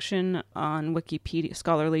section on Wikipedia,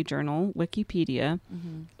 scholarly journal, Wikipedia,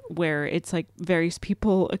 where it's like various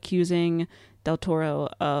people accusing Del Toro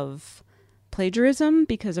of plagiarism,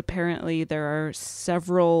 because apparently there are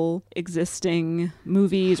several existing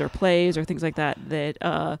movies or plays or things like that that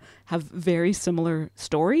have very similar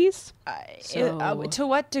stories. To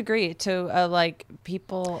what degree? To like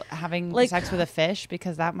people having like, sex with a fish?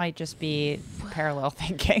 Because that might just be parallel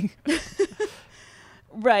thinking.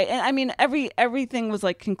 Right. And I mean, everything was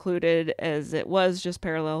like concluded as it was just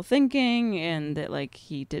parallel thinking, and that like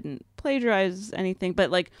he didn't plagiarize anything.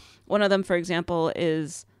 But like one of them, for example,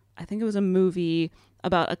 is, I think it was a movie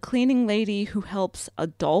about a cleaning lady who helps a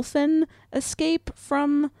dolphin escape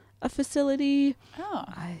from a facility. Oh,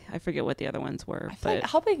 I forget what the other ones were. I feel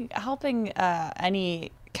like helping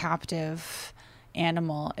any captive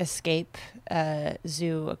animal escape a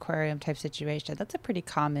zoo aquarium type situation, that's a pretty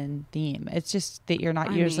common theme. It's just that you're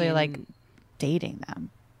not usually like dating them.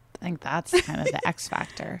 I think that's kind of the X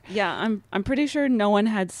factor. Yeah, I'm pretty sure no one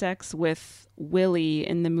had sex with Willy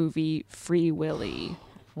in the movie Free Willy.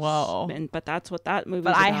 Whoa! But that's what that movie.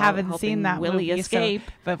 But I haven't seen that Willy movie, escape.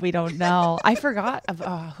 So, but we don't know. I forgot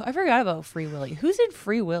about Free Willy. Who's in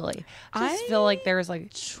Free Willy? I just feel like there's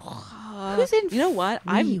like who's in? You know what?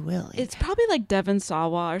 Free Willy. It's probably like Devon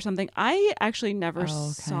Sawa or something. I actually never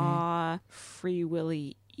saw Free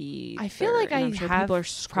Willy either. I feel like I have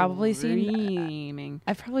probably seen.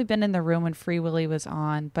 I've probably been in the room when Free Willy was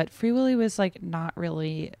on, but Free Willy was like not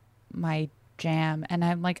really my jam, and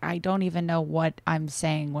I'm like, I don't even know what I'm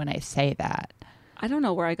saying when I say that. I don't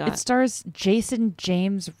know where I got it. Stars Jason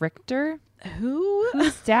James Richter.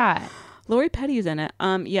 Who's that? Lori Petty's in it.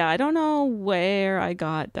 Yeah, I don't know where I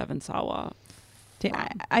got Devon Sawa.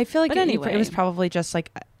 I feel like anyway, it was probably just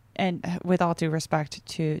like, and with all due respect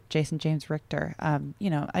to Jason James Richter, a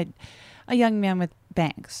young man with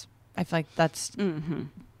bangs. I feel like that's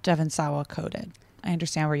Devon Sawa coded. I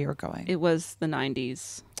understand where you were going. It was the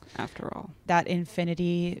 90s. After all, that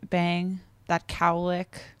infinity bang, that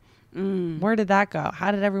cowlick, where did that go?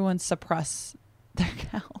 How did everyone suppress their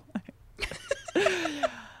cowlick?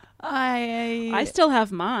 I still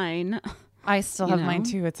have mine. I still have mine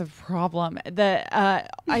too. It's a problem.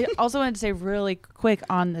 I also wanted to say really quick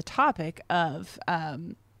on the topic of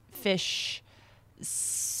fish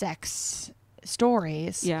sex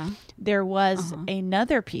stories. Yeah. There was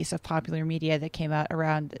another piece of popular media that came out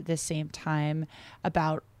around the same time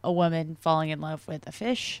about a woman falling in love with a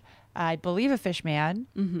fish. I believe a fish man.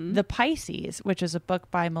 The Pisces, which is a book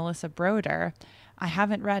by Melissa Broder. I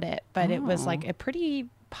haven't read it, but it was like a pretty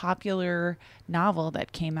popular novel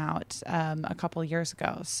that came out a couple years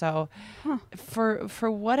ago. So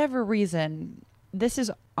for whatever reason, this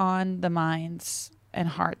is on the minds and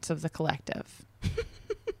hearts of the collective.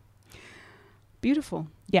 Beautiful.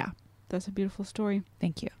 Yeah. That's a beautiful story.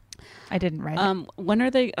 Thank you. I didn't write it. When are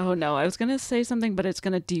they? Oh no, I was going to say something, but it's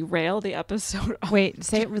going to derail the episode. Wait,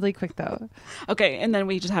 say it really quick though. Okay. And then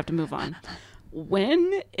we just have to move on.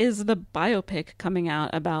 When is the biopic coming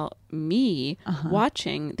out about me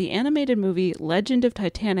watching the animated movie Legend of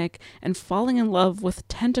Titanic and falling in love with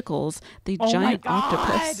Tentacles, the giant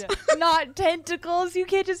octopus? Not tentacles. You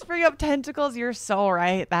can't just bring up tentacles. You're so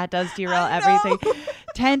right. That does derail everything.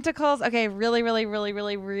 Tentacles. Okay, really, really, really,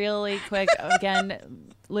 really, really quick.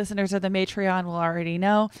 Again, listeners of the Matreon will already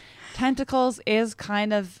know. Tentacles is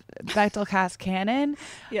kind of Bechtel-Cast canon.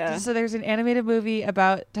 Yeah. So there's an animated movie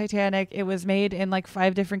about Titanic. It was made in like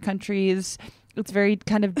 5 different countries. It's very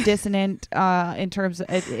kind of dissonant in terms of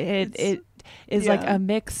it is like a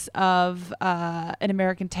mix of an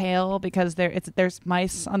American Tale, because there's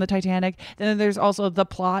mice on the Titanic. Then there's also the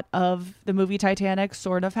plot of the movie Titanic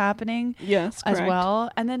sort of happening. Yes, as correct. well.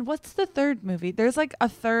 And then what's the third movie? There's like a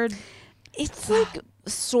third. It's like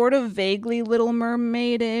sort of vaguely Little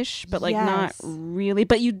Mermaid-ish, but like not really.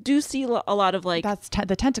 But you do see a lot of like that's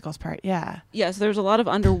the tentacles part. Yeah. Yes, there's a lot of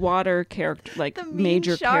underwater character, like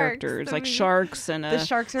major characters, like sharks and the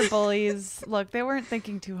sharks are bullies. Look, they weren't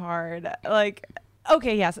thinking too hard. Like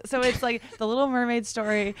Okay, yes. So it's like the Little Mermaid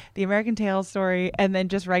story, the American Tail story, and then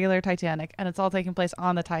just regular Titanic, and it's all taking place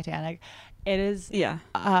on the Titanic. It is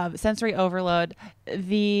sensory overload.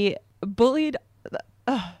 The bullied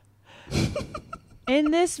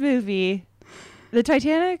in this movie. The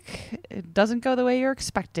Titanic doesn't go the way you're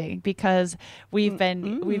expecting because we've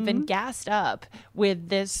been gassed up with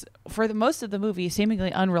this for the most of the movie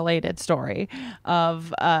seemingly unrelated story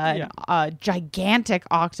of a gigantic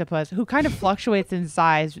octopus who kind of fluctuates in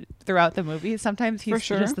size throughout the movie. Sometimes he's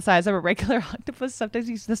just the size of a regular octopus. Sometimes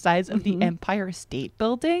he's the size of the Empire State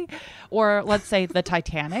Building, or let's say the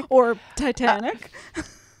Titanic, or Titanic.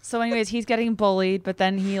 So anyways, he's getting bullied, but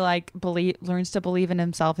then he learns to believe in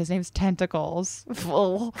himself. His name's Tentacles.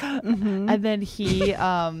 And then he's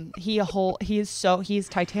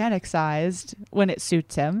Titanic sized when it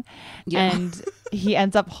suits him. Yeah. And he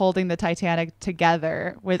ends up holding the Titanic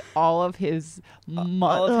together with all of his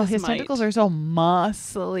his tentacles are so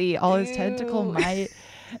muscly, all his tentacle might.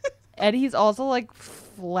 And he's also like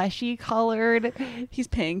fleshy colored. He's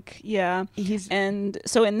pink. Yeah. And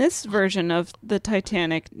so in this version of the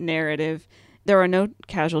Titanic narrative, there are no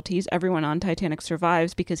casualties. Everyone on Titanic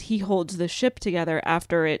survives because he holds the ship together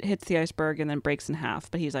after it hits the iceberg and then breaks in half.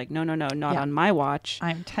 But he's like, no, not on my watch.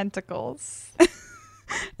 I'm Tentacles.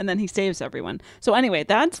 And then he saves everyone. So anyway,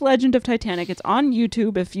 that's Legend of Titanic. It's on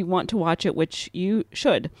YouTube if you want to watch it, which you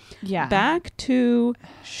should. Yeah. Back to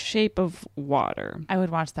Shape of Water. I would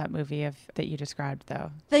watch that movie that you described,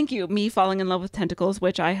 though. Thank you. Me falling in love with tentacles,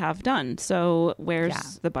 which I have done. So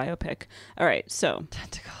where's the biopic? All right. So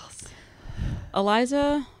Tentacles.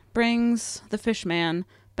 Eliza brings the fish man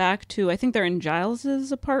back to, I think they're in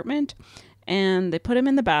Giles's apartment. And they put him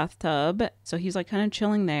in the bathtub, so he's like kind of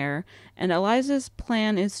chilling there. And Eliza's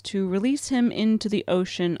plan is to release him into the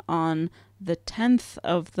ocean on the 10th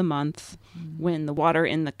of the month, when the water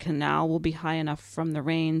in the canal will be high enough from the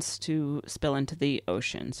rains to spill into the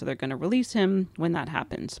ocean. So they're going to release him when that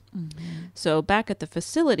happens. So back at the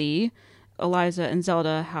facility, Eliza and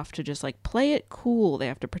Zelda have to just like play it cool. They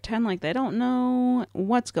have to pretend like they don't know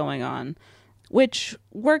what's going on, which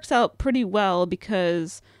works out pretty well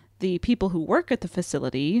because the people who work at the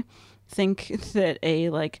facility think that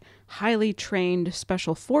a like highly trained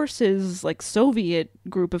special forces like Soviet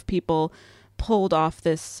group of people pulled off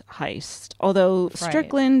this heist. Although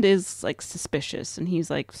Strickland is like suspicious and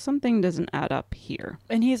he's like, something doesn't add up here.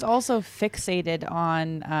 And he's also fixated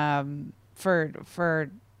on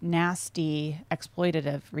for nasty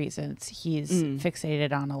exploitative reasons. He's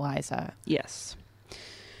fixated on Eliza. Yes.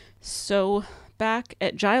 So back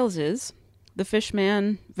at Giles's, the fish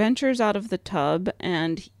man ventures out of the tub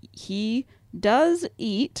and he does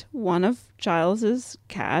eat one of Giles's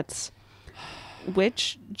cats,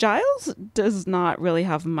 which Giles does not really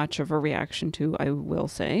have much of a reaction to, I will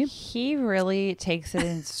say. He really takes it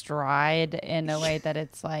in stride in a way that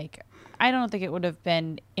it's like, I don't think it would have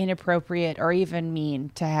been inappropriate or even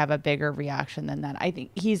mean to have a bigger reaction than that. I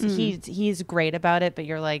think he's great about it, but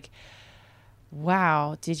you're like,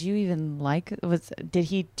 wow, did you even did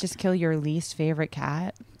he just kill your least favorite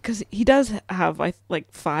cat? Because he does have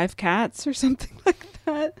like 5 cats or something like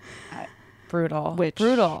that.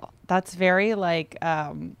 Brutal. That's very like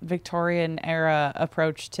Victorian era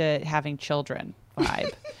approach to having children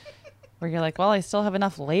vibe. Where you're like, well, I still have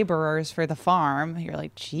enough laborers for the farm. You're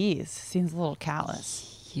like, geez, seems a little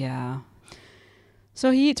callous. Yeah.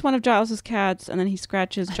 So he eats one of Giles's cats and then he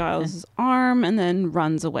scratches Giles's arm and then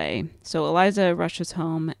runs away. So Eliza rushes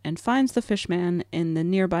home and finds the fishman in the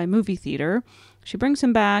nearby movie theater. She brings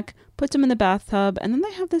him back, puts him in the bathtub, and then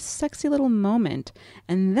they have this sexy little moment.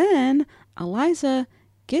 And then Eliza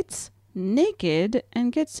gets naked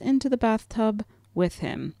and gets into the bathtub with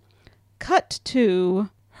him. Cut to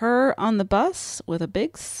her on the bus with a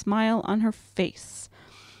big smile on her face.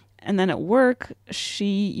 And then at work,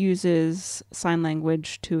 she uses sign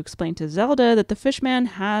language to explain to Zelda that the fishman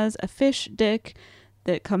has a fish dick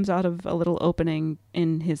that comes out of a little opening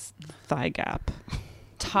in his thigh gap.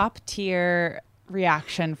 Top tier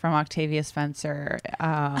reaction from Octavia Spencer.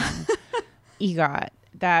 EGOT.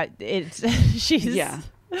 That it's she's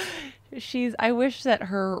I wish that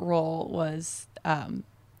her role was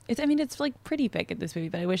it's like pretty big in this movie,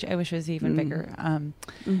 but I wish it was even bigger.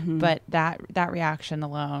 But that reaction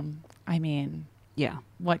alone, I mean, yeah,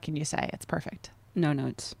 what can you say? It's perfect. No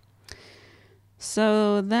notes.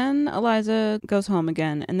 So then Eliza goes home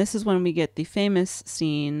again, and this is when we get the famous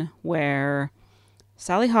scene where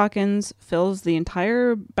Sally Hawkins fills the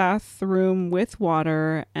entire bathroom with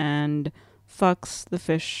water and fucks the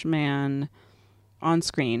fish man on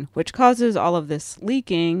screen, which causes all of this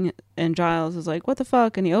leaking. And Giles is like, what the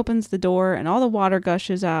fuck? And he opens the door and all the water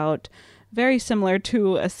gushes out. very similar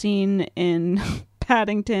to a scene in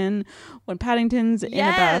Paddington, when Paddington's in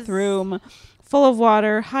a bathroom full of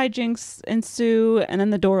water, hijinks ensue, and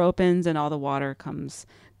then the door opens and all the water comes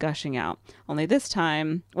gushing out. Only this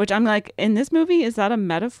time, which I'm like, in this movie, is that a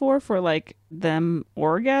metaphor for like them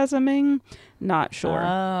orgasming? Not sure.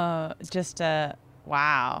 Oh, just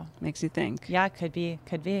wow. Makes you think. Yeah, could be.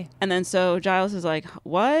 And then so Giles is like,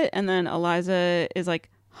 what? And then Eliza is like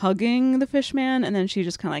hugging the fish man, and then she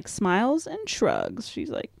just kind of like smiles and shrugs. She's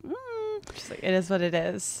like, She's like, it is what it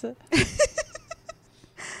is.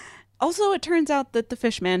 Also, it turns out that the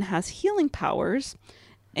fish man has healing powers.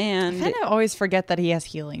 And I kind of always forget that he has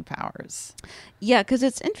healing powers. Yeah, because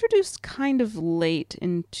it's introduced kind of late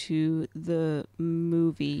into the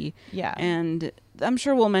movie. Yeah. And I'm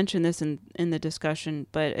sure we'll mention this in the discussion,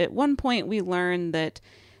 but at one point we learned that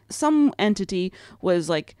some entity was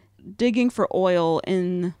like digging for oil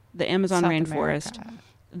in the Amazon rainforest. America.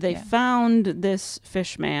 They found this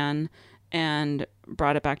fish man and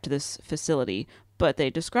brought it back to this facility. But they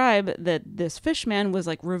describe that this fish man was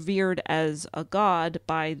like revered as a god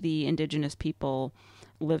by the indigenous people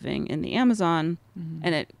living in the Amazon. Mm-hmm.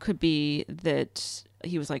 And it could be that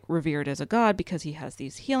he was like revered as a god because he has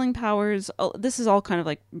these healing powers. Oh, this is all kind of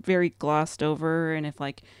like very glossed over. And if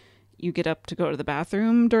like you get up to go to the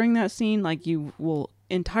bathroom during that scene, like you will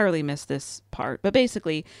entirely miss this part. But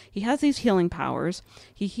basically, he has these healing powers.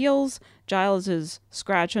 He heals Giles's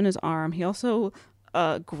scratch on his arm. He also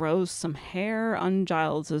grows some hair on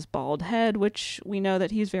Giles's bald head, which we know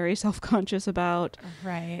that he's very self-conscious about.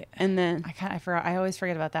 Right. And then I forgot. I always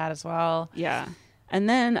forget about that as well. Yeah. And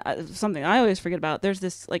then something I always forget about, there's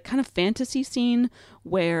this like kind of fantasy scene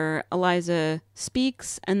where Eliza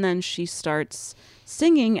speaks and then she starts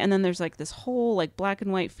singing, and then there's like this whole like black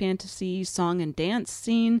and white fantasy song and dance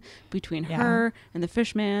scene between her and the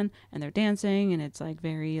fish man, and they're dancing, and it's like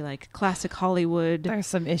very like classic Hollywood. There's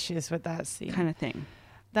some issues with that scene kind of thing.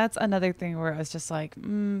 That's another thing where I was just like,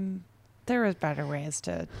 there was better ways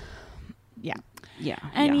to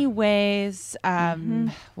anyways.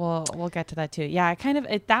 We'll get to that too. Yeah,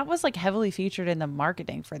 that was like heavily featured in the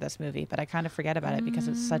marketing for this movie, but I kind of forget about it because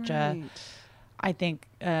it's such a, I think,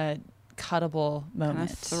 cuttable moment,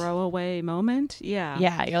 kind of throwaway moment. Yeah,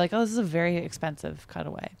 you're like, oh, this is a very expensive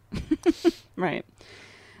cutaway. Right.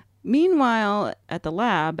 Meanwhile, at the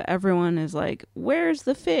lab, everyone is like, where's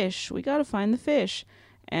the fish? We gotta find the fish.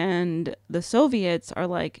 And the Soviets are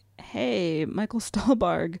like, hey, Michael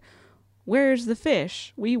Stuhlbarg, where's the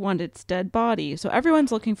fish? We want its dead body. So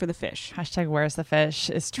everyone's looking for the fish. Hashtag where's the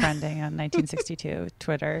fish is trending on 1962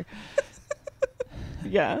 Twitter.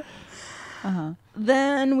 Yeah.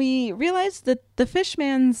 Then we realize that the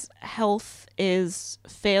fishman's health is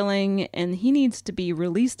failing and he needs to be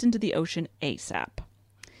released into the ocean ASAP.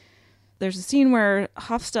 There's a scene where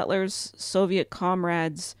Hofstetler's Soviet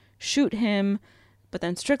comrades shoot him, but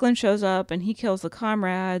then Strickland shows up and he kills the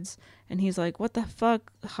comrades, and he's like, what the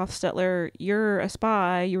fuck, Hofstetler, you're a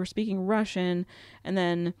spy, you were speaking Russian. And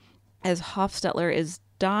then as Hofstetler is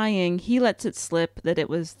dying, he lets it slip that it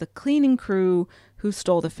was the cleaning crew who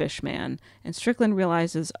stole the fish man, and Strickland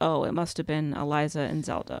realizes, oh, it must have been Eliza and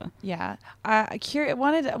Zelda. Yeah,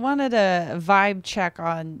 wanted a vibe check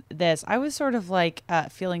on this. I was sort of like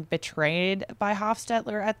feeling betrayed by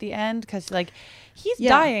Hofstetler at the end, because like he's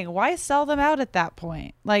dying. Why sell them out at that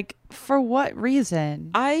point? Like, for what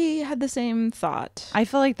reason? I had the same thought. I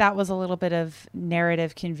feel like that was a little bit of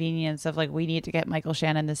narrative convenience of like, we need to get Michael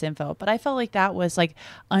Shannon this info, but I felt like that was like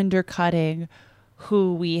undercutting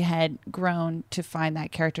who we had grown to find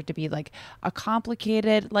that character to be, like a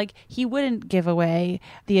complicated, like he wouldn't give away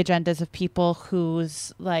the agendas of people who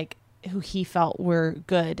he felt were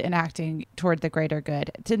good and acting toward the greater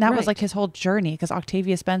good. And that was like his whole journey, because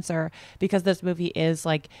Octavia Spencer, because this movie is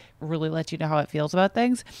like really lets you know how it feels about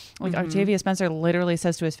things. Like Octavia Spencer literally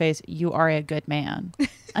says to his face, you are a good man.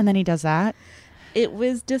 And then he does that. It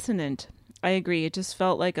was dissonant. I agree. It just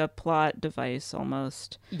felt like a plot device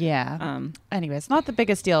almost. Yeah. Anyway, it's not the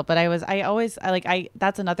biggest deal, but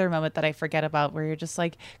that's another moment that I forget about, where you're just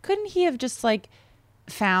like, couldn't he have just like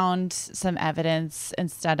found some evidence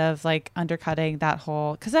instead of like undercutting that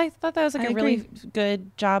whole, because I thought that was like a really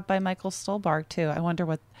good job by Michael Stuhlbarg too. I wonder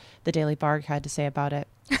what the Daily Barg had to say about it.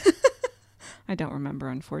 I don't remember,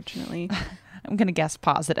 unfortunately. I'm gonna guess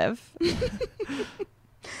positive.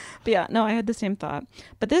 But yeah, no, I had the same thought.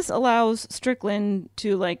 But this allows Strickland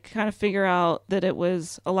to like kind of figure out that it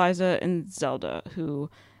was Eliza and Zelda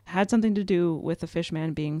who had something to do with the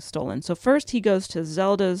fishman being stolen. So first he goes to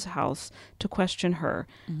Zelda's house to question her.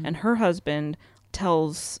 And her husband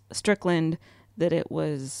tells Strickland that it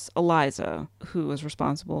was Eliza who was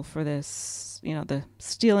responsible for this, the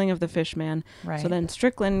stealing of the fish man. Right. So then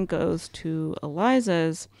Strickland goes to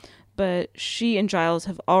Eliza's, but she and Giles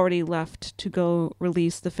have already left to go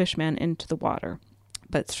release the fish man into the water.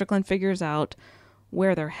 But Strickland figures out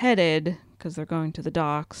where they're headed because they're going to the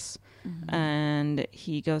docks, and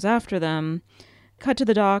he goes after them. Cut to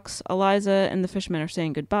the docks. Eliza and the fishman are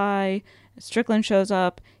saying goodbye. Strickland shows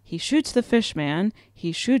up. He shoots the fishman.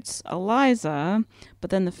 He shoots Eliza, but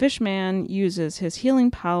then the fishman uses his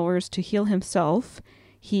healing powers to heal himself.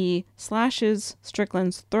 He slashes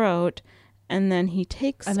Strickland's throat, and then he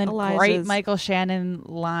takes Eliza's... great Michael Shannon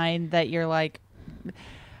line that you're like...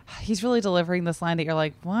 He's really delivering this line that you're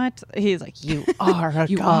like, what? He's like, you are a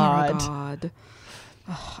you god. Are a god.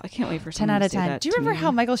 Oh, I can't wait for 10 out of 10. Do you remember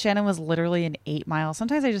how Michael Shannon was literally in 8 Mile?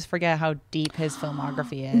 Sometimes I just forget how deep his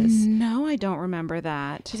filmography is. No, I don't remember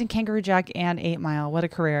that. He's in Kangaroo Jack and 8 Mile. What a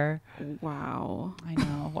career. Wow. I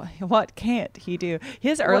know. What can't he do?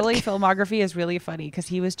 His early filmography is really funny because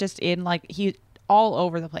he was just in he all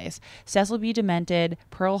over the place. Cecil B. Demented,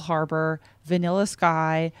 Pearl Harbor, Vanilla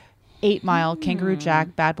Sky, 8 Mile, Kangaroo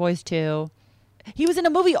Jack, Bad Boys 2. He was in a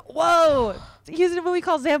movie. Whoa. He was in a movie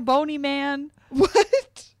called Zamboni Man.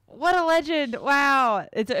 What? What a legend. Wow.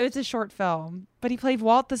 It's a short film, but he played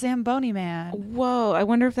Walt the Zamboni Man. Whoa. I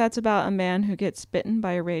wonder if that's about a man who gets bitten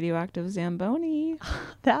by a radioactive Zamboni.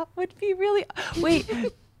 That would be really... Wait.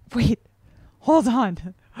 Hold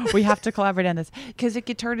on. We have to collaborate on this because it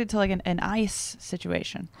could turn into like an ice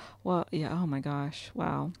situation. Well, yeah. Oh my gosh.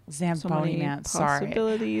 Wow. Zamboni Man.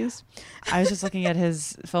 Possibilities. Sorry. I was just looking at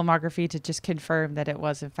his filmography to just confirm that it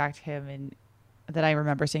was in fact him and that I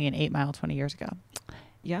remember seeing in 8 Mile 20 years ago.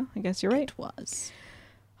 Yeah, I guess you're right. It was.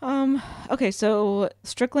 Okay, so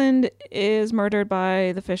Strickland is murdered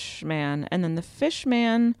by the fish man, and then the fish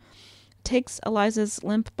man takes Eliza's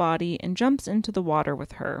limp body and jumps into the water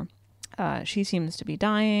with her. She seems to be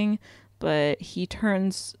dying, but he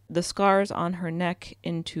turns the scars on her neck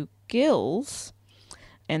into gills,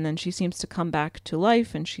 and then she seems to come back to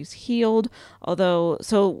life and she's healed. Although,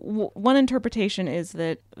 one interpretation is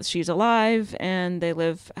that she's alive and they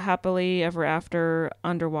live happily ever after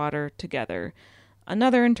underwater together.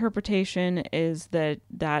 Another interpretation is that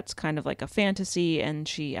that's kind of like a fantasy and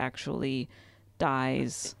she actually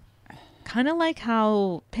dies. Kind of like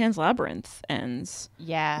how Pan's Labyrinth ends.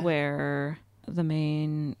 Yeah. Where the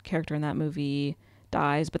main character in that movie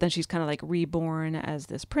dies, but then she's kind of like reborn as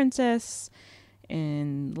this princess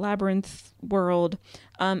in Labyrinth world.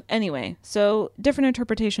 Anyway, so different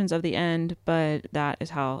interpretations of the end, but that is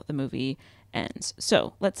how the movie ends.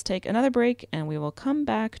 So let's take another break and we will come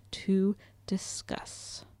back to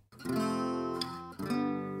discuss.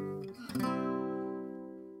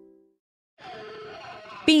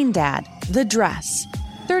 Bean Dad, The Dress,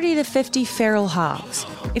 30 to 50 Feral Hogs.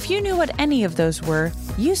 If you knew what any of those were,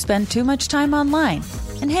 you spend too much time online.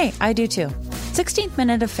 And hey, I do too. 16th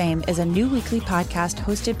Minute of Fame is a new weekly podcast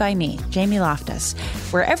hosted by me, Jamie Loftus,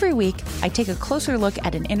 where every week I take a closer look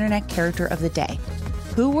at an internet character of the day.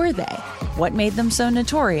 Who were they? What made them so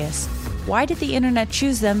notorious? Why did the internet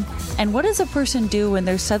choose them? And what does a person do when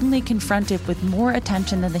they're suddenly confronted with more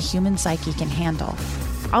attention than the human psyche can handle?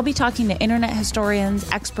 I'll be talking to internet historians,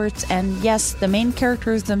 experts, and yes, the main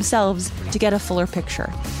characters themselves to get a fuller picture.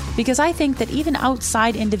 Because I think that even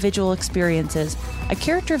outside individual experiences, a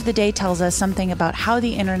character of the day tells us something about how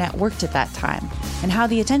the internet worked at that time, and how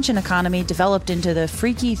the attention economy developed into the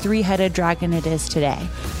freaky three-headed dragon it is today.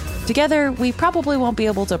 Together, we probably won't be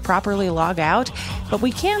able to properly log out, but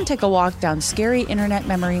we can take a walk down scary internet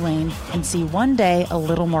memory lane and see one day a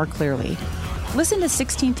little more clearly. Listen to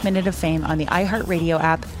 16th Minute of Fame on the iHeartRadio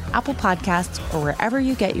app, Apple Podcasts, or wherever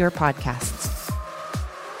you get your podcasts.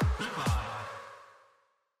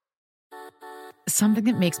 Something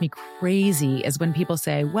that makes me crazy is when people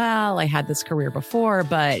say, well, I had this career before,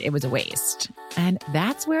 but it was a waste. And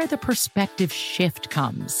that's where the perspective shift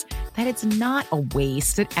comes, that it's not a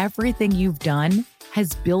waste, that everything you've done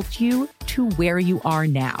has built you to where you are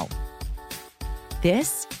now.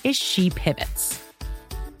 This is She Pivots,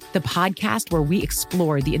 the podcast where we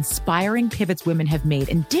explore the inspiring pivots women have made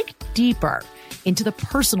and dig deeper into the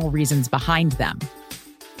personal reasons behind them.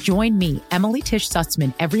 Join me, Emily Tish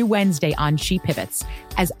Sussman, every Wednesday on She Pivots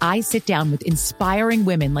as I sit down with inspiring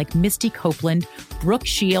women like Misty Copeland, Brooke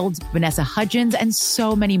Shields, Vanessa Hudgens, and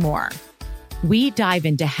so many more. We dive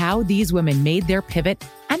into how these women made their pivot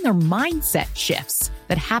and their mindset shifts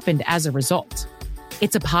that happened as a result.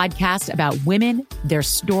 It's a podcast about women, their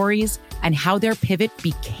stories, and how their pivot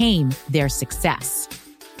became their success.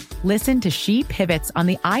 Listen to She Pivots on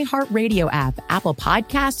the iHeartRadio app, Apple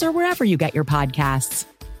Podcasts, or wherever you get your podcasts.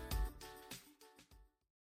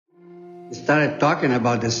 started talking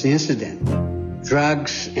about this incident.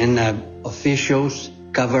 Drugs and officials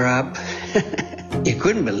cover up. You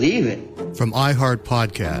couldn't believe it. From iHeart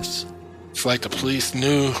Podcasts. It's like the police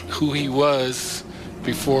knew who he was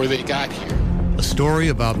before they got here. A story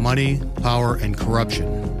about money, power, and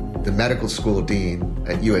corruption. The medical school dean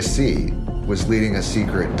at USC was leading a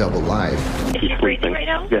secret double life. Is he breathing right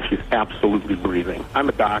now? Yes, he's absolutely breathing. I'm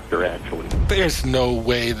a doctor, actually. There's no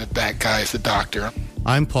way that guy's a doctor.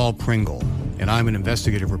 I'm Paul Pringle, and I'm an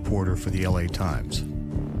investigative reporter for the LA Times.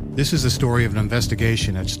 This is the story of an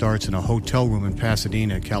investigation that starts in a hotel room in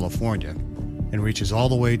Pasadena, California, and reaches all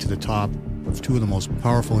the way to the top of two of the most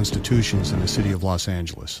powerful institutions in the city of Los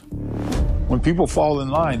Angeles. When people fall in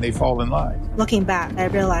line, they fall in line. Looking back, I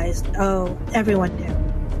realized, everyone knew.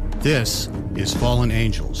 This is Fallen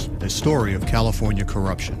Angels, a story of California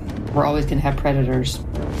corruption. We're always going to have predators.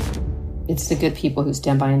 It's the good people who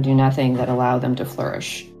stand by and do nothing that allow them to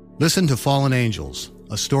flourish. Listen to Fallen Angels,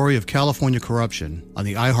 a story of California corruption on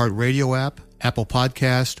the iHeartRadio app, Apple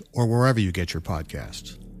Podcast, or wherever you get your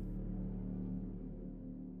podcasts.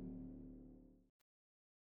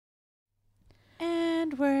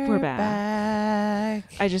 And we're back.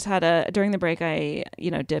 I just had during the break, I,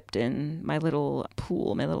 dipped in my little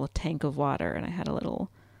pool, my little tank of water, and I had a little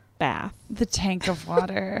bath. The tank of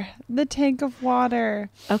water. The tank of water.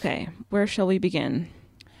 Okay, where shall we begin?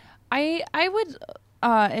 I would,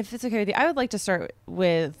 if it's okay with you, I would like to start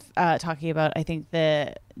with talking about, I think,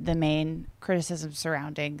 the main criticism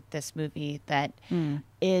surrounding this movie that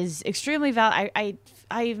is extremely valid.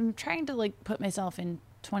 I'm trying to put myself in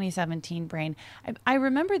 2017 brain. I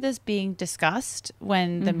remember this being discussed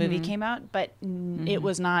when the movie came out, but it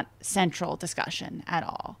was not central discussion at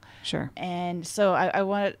all. Sure. And so I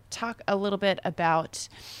want to talk a little bit about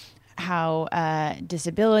how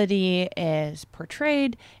disability is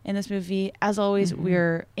portrayed in this movie. As always,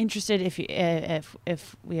 we're interested if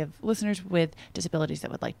we have listeners with disabilities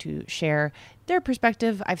that would like to share their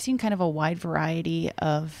perspective. I've seen kind of a wide variety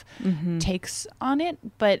of takes on it,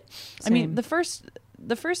 but Same. I mean, the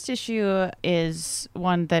first issue is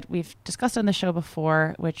one that we've discussed on the show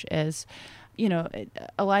before, which is,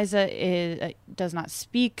 Eliza does not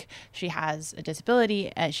speak. She has a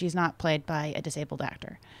disability. She's not played by a disabled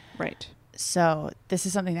actor. Right. So this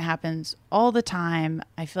is something that happens all the time.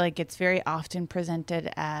 I feel like it's very often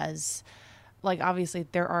presented as, obviously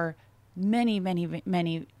there are many, many,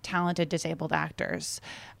 many talented disabled actors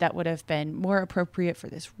that would have been more appropriate for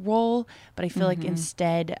this role. But I feel like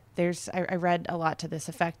instead I read a lot to this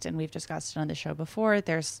effect, and we've discussed it on the show before.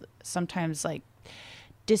 There's sometimes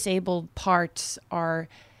disabled parts are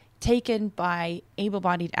taken by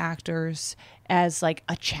able-bodied actors as a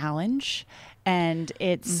challenge. And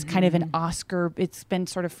it's kind of it's been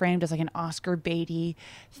sort of framed as an Oscar baity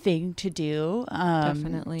thing to do.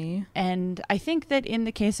 Definitely. And I think that in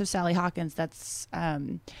the case of Sally Hawkins, that's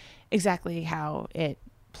exactly how it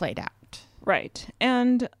played out. Right.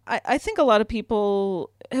 And I think a lot of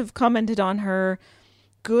people have commented on her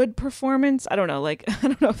good performance. I don't know, I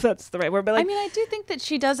don't know if that's the right word, but I mean, I do think that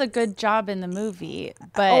she does a good job in the movie,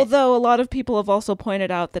 but although a lot of people have also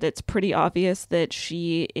pointed out that it's pretty obvious that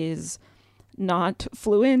she is not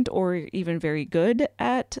fluent or even very good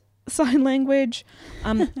at sign language.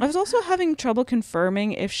 I was also having trouble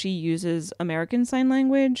confirming if she uses American Sign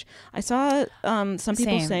Language. I saw some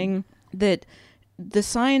people saying that the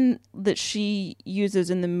sign that she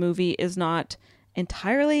uses in the movie is not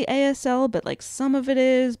entirely ASL, but some of it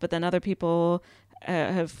is. But then other people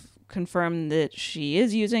have confirmed that she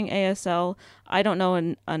is using ASL. I don't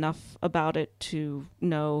know enough about it to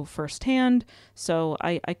know firsthand, so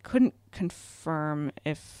I couldn't confirm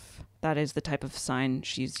if that is the type of sign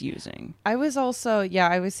she's using. I was also,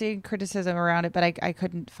 I was seeing criticism around it, but I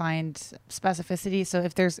couldn't find specificity. So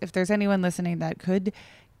if there's anyone listening that could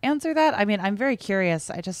answer that, I mean, I'm very curious.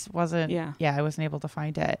 I just wasn't, I wasn't able to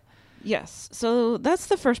find it. Yes. So that's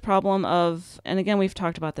the first problem and again, we've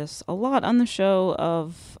talked about this a lot on the show,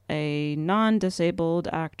 of a non-disabled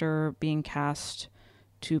actor being cast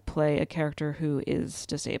to play a character who is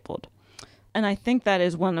disabled. And I think that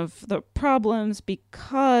is one of the problems,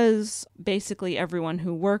 because basically everyone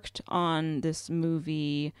who worked on this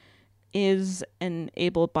movie is an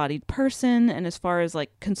able-bodied person. And as far as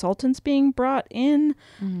consultants being brought in,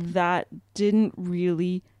 that didn't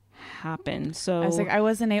really happen. So I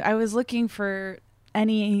was looking for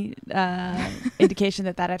any indication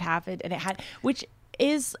that had happened, and it had, which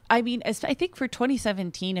is, I mean, I think for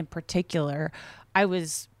 2017 in particular, I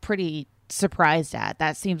was pretty surprised at.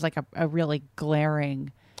 That seems like a really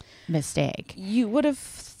glaring mistake. You would have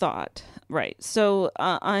thought, right. So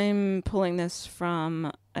I'm pulling this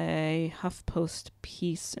from a HuffPost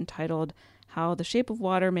piece entitled How the Shape of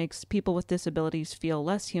Water Makes People with Disabilities Feel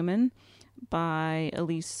Less Human by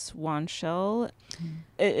Elise Wanshell.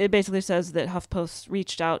 It basically says that HuffPost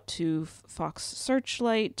reached out to Fox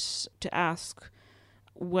Searchlight to ask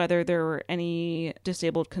whether there were any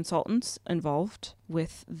disabled consultants involved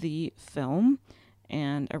with the film.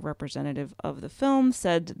 And a representative of the film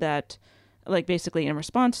said that, like, basically in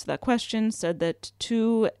response to that question, said that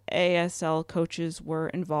 2 ASL coaches were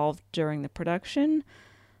involved during the production,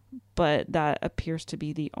 but that appears to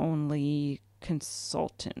be the only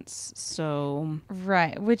consultants. So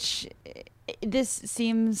right, which this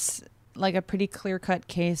seems like a pretty clear-cut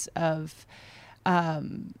case of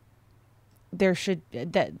there should,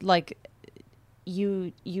 that like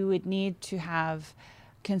you would need to have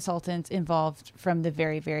consultants involved from the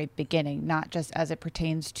very, very beginning, not just as it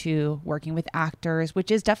pertains to working with actors,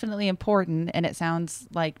 which is definitely important. And it sounds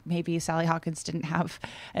like maybe Sally Hawkins didn't have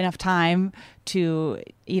enough time to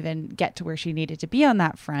even get to where she needed to be on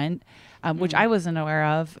that front, which I wasn't aware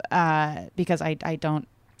of because I don't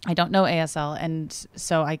know ASL. And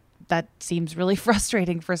so that seems really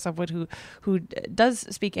frustrating for someone who does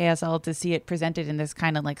speak ASL to see it presented in this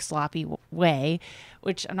kind of like sloppy way,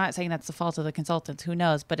 which I'm not saying that's the fault of the consultants, who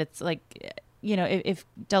knows, but it's like, you know, if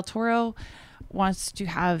Del Toro wants to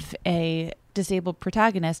have a disabled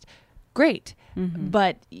protagonist, great.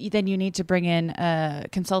 But then you need to bring in a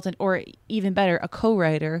consultant, or even better, a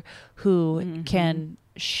co-writer who can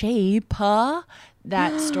shape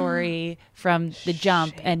that story from the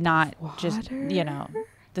jump and not just, you know,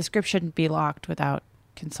 the script shouldn't be locked without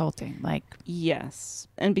consulting. Like, yes.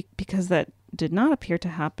 And because that did not appear to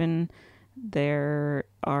happen, there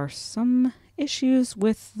are some issues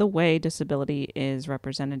with the way disability is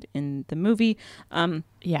represented in the movie.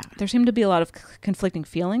 There seem to be a lot of conflicting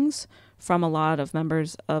feelings from a lot of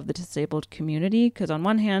members of the disabled community, because on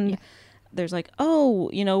one hand, there's like, oh,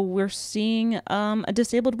 you know, we're seeing a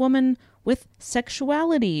disabled woman with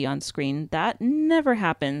sexuality on screen. That never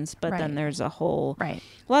happens. But then there's a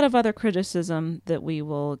lot of other criticism that we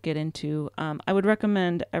will get into. I would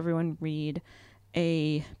recommend everyone read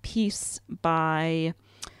a piece by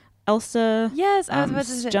Elsa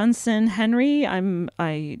Johnson Henry. I'm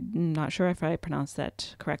not sure if I pronounced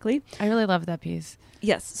that correctly. I really love that piece.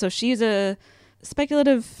 Yes. So she's a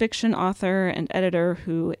speculative fiction author and editor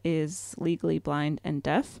who is legally blind and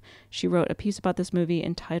deaf. She wrote a piece about this movie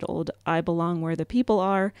entitled I Belong Where the People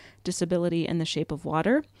Are, Disability in the Shape of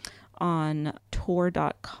Water on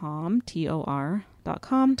Tor.com,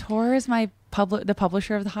 Tor.com. Tor is the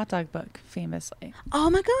publisher of the hot dog book, famously. Oh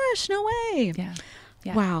my gosh, no way. Yeah.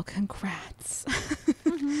 Wow, congrats.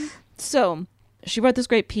 So she wrote this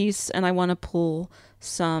great piece, and I want to pull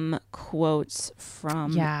some quotes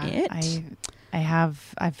from it.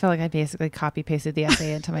 I feel like I basically copy pasted the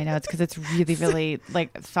essay into my notes because it's really, really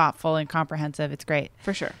like thoughtful and comprehensive. It's great.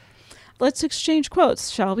 For sure. Let's exchange quotes,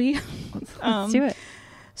 shall we? Let's do it.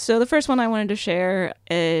 So the first one I wanted to share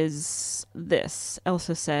is this.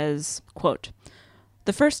 Elsa says, quote,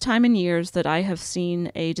 "The first time in years that I have seen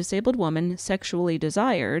a disabled woman sexually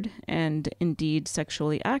desired and indeed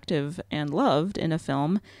sexually active and loved in a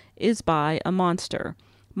film is by a monster.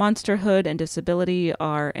 Monsterhood and disability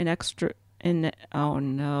are inextricably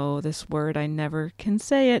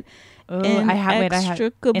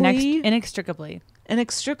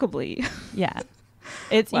inextricably. Yeah.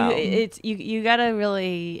 It's wow. You gotta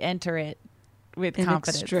really enter it with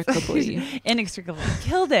confidence. Inextricably.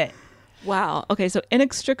 Killed it. Wow. Okay, so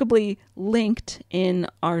inextricably linked in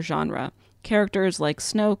our genre. Characters like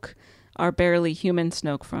Snoke are barely human.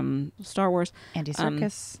 Snoke from Star Wars. Andy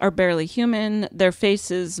Serkis. Are barely human. Their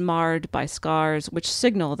faces marred by scars, which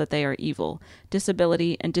signal that they are evil.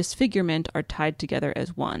 Disability and disfigurement are tied together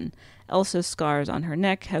as one. Elsa's scars on her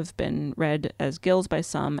neck have been read as gills by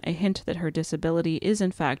some, a hint that her disability is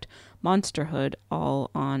in fact monsterhood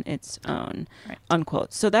all on its own." Right.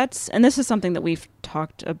 Unquote. So this is something that we've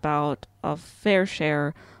talked about a fair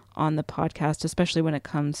share on the podcast, especially when it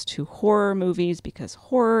comes to horror movies, because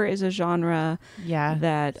horror is a genre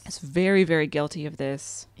that is very, very guilty of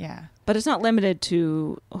this. Yeah. But it's not limited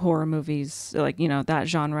to horror movies, like, you know, that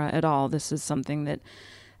genre at all. This is something that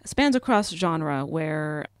spans across genre,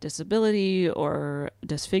 where disability or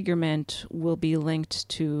disfigurement will be linked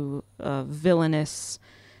to villainous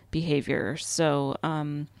behavior. So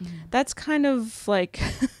that's kind of like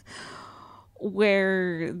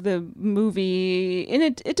where the movie, and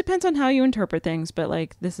it depends on how you interpret things, but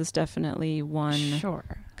like this is definitely one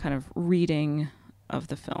kind of reading of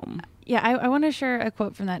the film. Yeah, I want to share a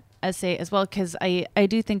quote from that essay as well, because I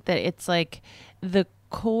do think that it's like the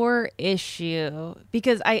core issue,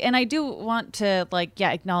 because I do want to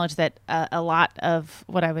acknowledge that a lot of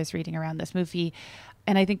what I was reading around this movie,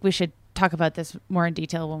 and I think we should talk about this more in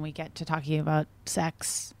detail when we get to talking about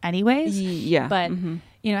sex anyways. Yeah. But,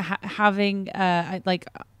 having,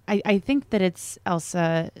 I think that it's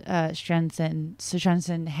Elsa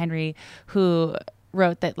Shenson Henry who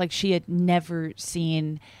wrote that, she had never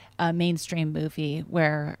seen a mainstream movie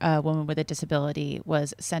where a woman with a disability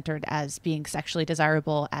was centered as being sexually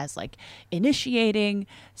desirable, as, initiating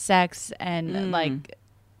sex, and,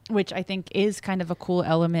 which I think is kind of a cool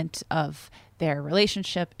element of their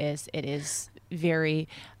relationship. It is very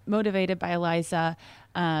motivated by Eliza.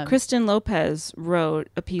 Kristen Lopez wrote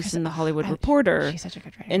a piece in the Hollywood Reporter. She's such a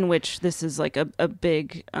good writer. In which this is a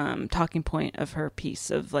big talking point of her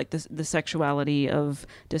piece of the sexuality of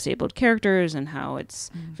disabled characters and how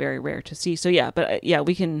it's very rare to see. So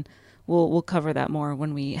we'll cover that more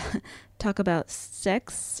when we talk about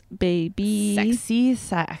sex, baby. Sexy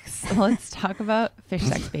sex. Let's talk about fish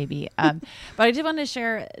sex, baby. But I did want to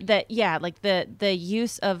share that, the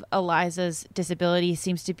use of Eliza's disability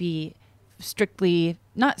seems to be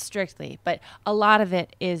not strictly, but a lot of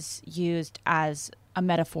it is used as a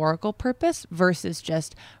metaphorical purpose versus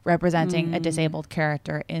just representing a disabled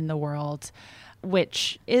character in the world,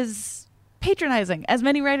 which is patronizing, as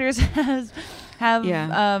many writers have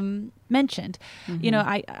mentioned.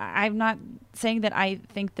 I'm not saying that I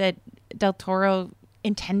think that Del Toro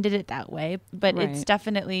intended it that way, but it's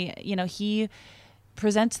definitely, he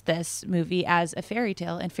presents this movie as a fairy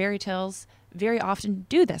tale, and fairy tales very often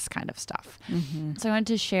do this kind of stuff. So I wanted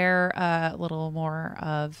to share a little more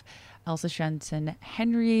of Elsa Shenson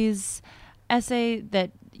Henry's essay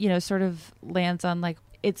that, sort of lands on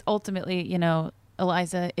it's ultimately,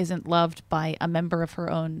 Eliza isn't loved by a member of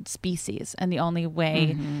her own species, and the only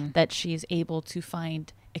way that she's able to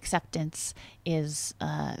find acceptance is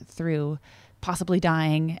through possibly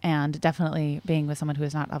dying and definitely being with someone who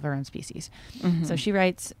is not of our own species. So she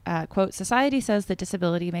writes, quote, "Society says that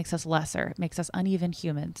disability makes us lesser, makes us uneven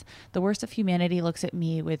humans. The worst of humanity looks at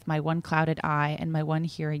me with my one clouded eye and my one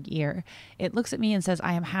hearing ear. It looks at me and says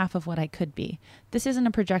I am half of what I could be. This isn't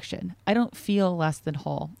a projection. I don't feel less than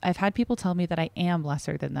whole. I've had people tell me that I am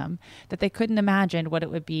lesser than them, that they couldn't imagine what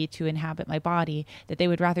it would be to inhabit my body, that they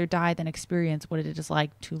would rather die than experience what it is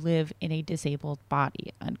like to live in a disabled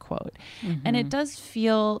body," unquote. And it does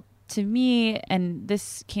feel to me, and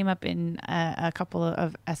this came up in a couple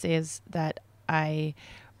of essays that I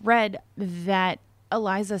read, that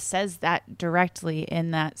Eliza says that directly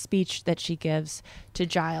in that speech that she gives to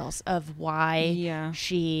Giles of why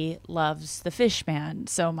she loves the fish man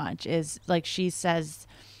so much. Is she says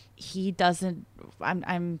he doesn't,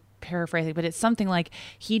 I'm paraphrasing, but it's something like,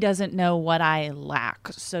 he doesn't know what I lack.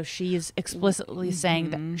 So she's explicitly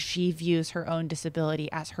saying that she views her own disability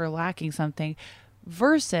as her lacking something,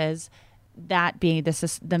 versus that being the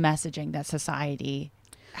messaging that society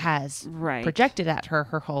has projected at her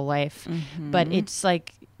whole life. But it's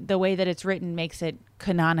the way that it's written makes it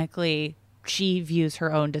canonically, she views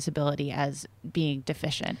her own disability as being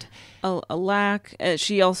deficient. A lack.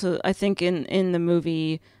 She also, I think in the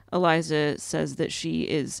movie, Eliza says that she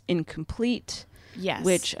is incomplete. Yes.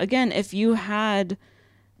 Which, again, if you had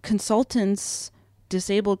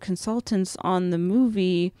disabled consultants on the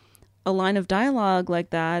movie, a line of dialogue like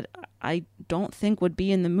that, I don't think would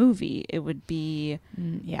be in the movie. It would be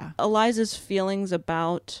Eliza's feelings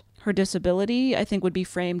about her disability, I think, would be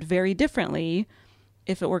framed very differently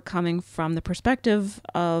if it were coming from the perspective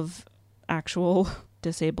of actual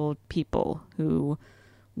disabled people who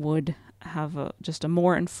would have just a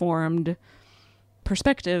more informed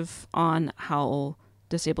perspective on how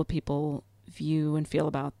disabled people view and feel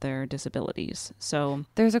about their disabilities. So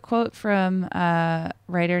there's a quote from a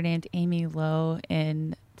writer named Amy Lowe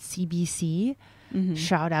in CBC,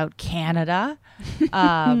 shout out Canada,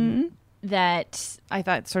 that I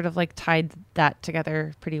thought sort of tied that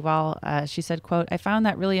together pretty well. She said, quote, "I found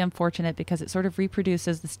that really unfortunate because it sort of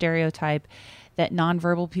reproduces the stereotype that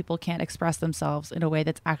nonverbal people can't express themselves in a way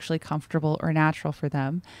that's actually comfortable or natural for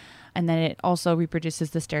them. And then it also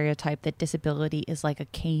reproduces the stereotype that disability is like a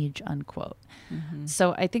cage," unquote.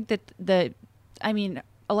 So I think that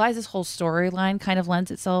Eliza's whole storyline kind of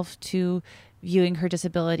lends itself to viewing her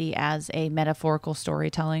disability as a metaphorical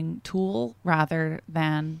storytelling tool rather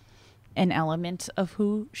than an element of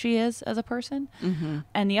who she is as a person.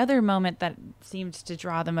 And the other moment that seems to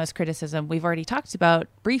draw the most criticism we've already talked about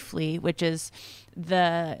briefly, which is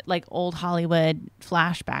the old Hollywood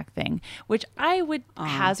flashback thing, which I would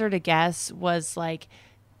hazard a guess was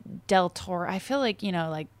Del Toro, I feel like, you know,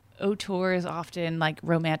 like auteur is often like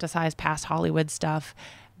romanticized past Hollywood stuff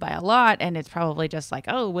by a lot, and it's probably just like,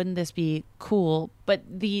 oh, wouldn't this be cool? But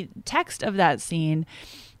the text of that scene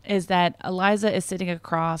is that Eliza is sitting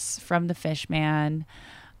across from the fish man,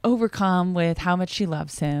 overcome with how much she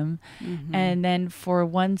loves him. Mm-hmm. And then for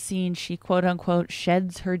one scene, she quote unquote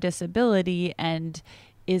sheds her disability and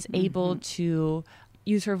is able to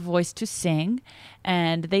use her voice to sing,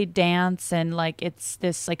 and they dance, and like it's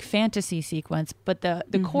this like fantasy sequence, but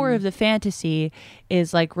the core of the fantasy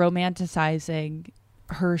is like romanticizing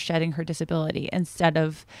her shedding her disability instead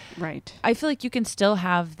of right. I feel like you can still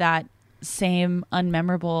have that same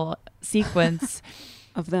unmemorable sequence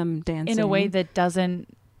of them dancing in a way that doesn't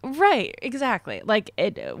right, exactly, like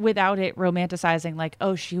it without it romanticizing like,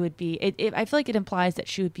 oh, she would be I feel like it implies that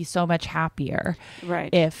she would be so much happier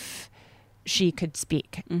right if she could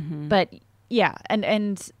speak. But yeah,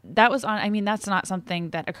 and that was on, I mean, that's not something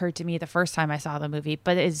that occurred to me the first time I saw the movie,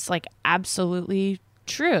 but it's like absolutely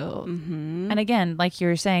true. And again, like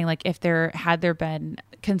you're saying, like if there had been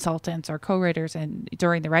consultants or co-writers and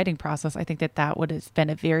during the writing process, I think that would have been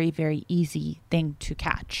a very, very easy thing to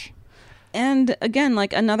catch. And again,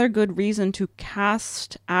 like another good reason to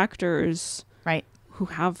cast actors right who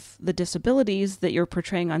have the disabilities that you're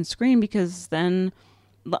portraying on screen, because then,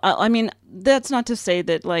 I mean, that's not to say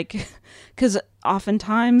that like, because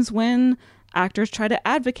oftentimes when actors try to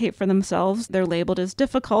advocate for themselves, they're labeled as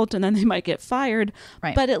difficult and then they might get fired.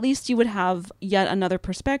 Right. But at least you would have yet another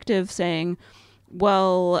perspective saying,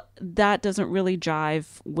 well, that doesn't really jive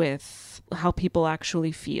with how people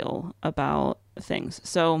actually feel about things.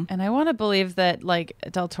 So, and I want to believe that like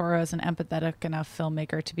Del Toro is an empathetic enough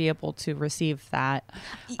filmmaker to be able to receive that.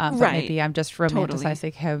 But maybe I'm just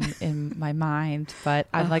romanticizing him in my mind. But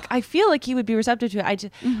I'm like, I feel like he would be receptive to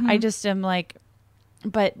it. I just am like,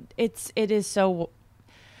 but it is so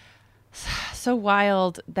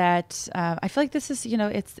wild that I feel like this is, you know,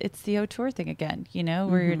 it's the auteur thing again, you know,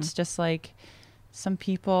 where it's just like some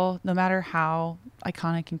people, no matter how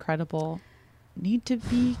iconic and credible, need to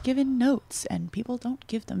be given notes, and people don't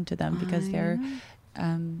give them to them because they're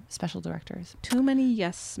special directors. Too many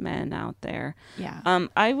yes men out there. Yeah.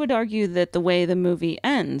 I would argue that the way the movie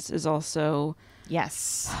ends is also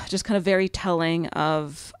just kind of very telling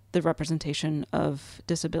of the representation of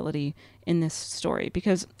disability in this story,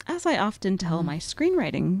 because as I often tell my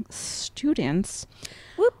screenwriting students,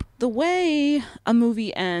 the way a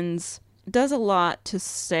movie ends does a lot to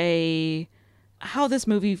say how this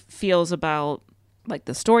movie feels about like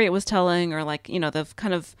the story it was telling, or like, you know, the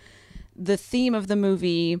kind of the theme of the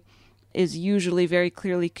movie is usually very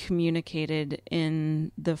clearly communicated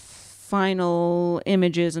in the final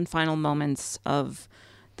images and final moments of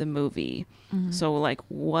the movie. So like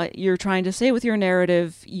what you're trying to say with your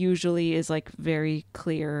narrative usually is like very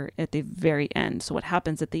clear at the very end. So what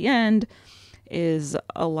happens at the end is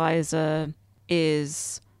Eliza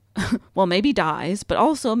is well, maybe dies, but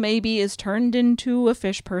also maybe is turned into a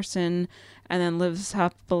fish person and then lives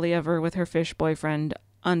happily ever with her fish boyfriend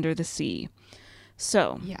under the sea.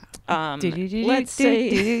 So, let's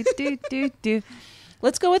say,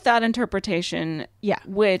 let's go with that interpretation. Yeah.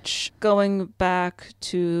 Which, going back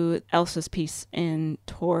to Elsa's piece in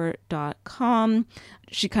Tor.com,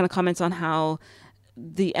 she kind of comments on how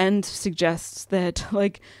the end suggests that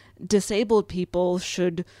like disabled people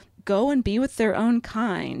should go and be with their own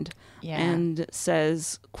kind. And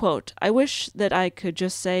says, quote, I wish that I could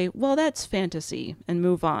just say, well, that's fantasy and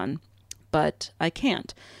move on, but I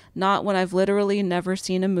can't. Not when I've literally never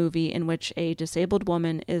seen a movie in which a disabled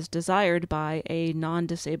woman is desired by a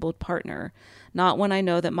non-disabled partner. Not when I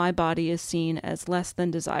know that my body is seen as less than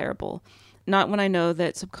desirable. Not when I know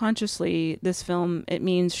that subconsciously this film, it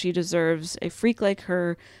means she deserves a freak like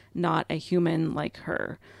her, not a human like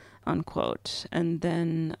her, unquote. And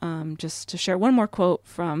then just to share one more quote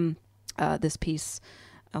from this piece,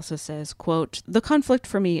 Elsa says, quote, the conflict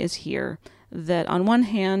for me is here, that on one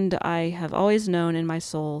hand, I have always known in my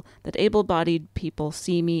soul that able-bodied people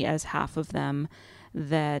see me as half of them,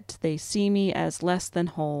 that they see me as less than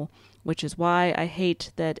whole, which is why I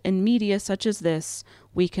hate that in media such as this,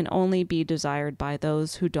 we can only be desired by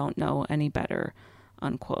those who don't know any better,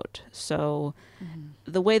 unquote. So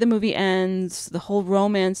the way the movie ends, the whole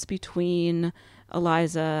romance between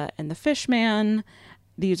Eliza and the fishman,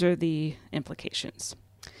 these are the implications.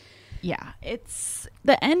 Yeah, it's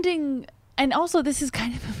the ending. And also, this is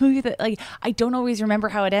kind of a movie that, like, I don't always remember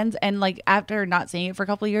how it ends. And, like, after not seeing it for a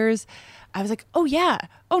couple of years, I was like, oh, yeah.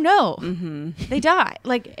 Oh, no. They die.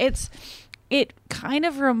 Like, it kind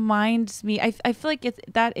of reminds me. I feel like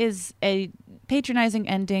that is a patronizing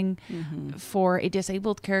ending for a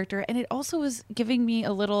disabled character. And it also was giving me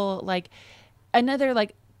a little like another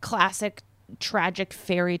like classic tragic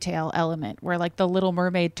fairy tale element where like the Little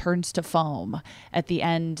Mermaid turns to foam at the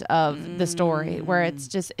end of the story, where it's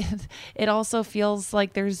just it also feels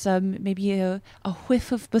like there's maybe a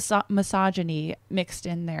whiff of misogyny mixed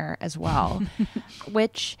in there as well,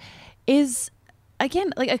 which is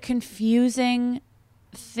again like a confusing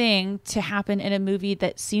thing to happen in a movie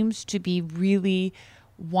that seems to be really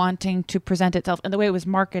wanting to present itself, and the way it was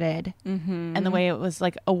marketed and the way it was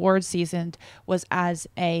like award seasoned was as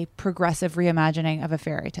a progressive reimagining of a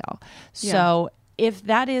fairy tale. So if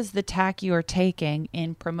that is the tack you are taking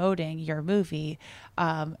in promoting your movie,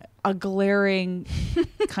 a glaring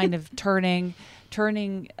kind of turning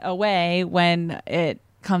away when it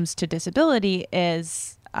comes to disability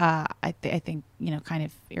is I think kind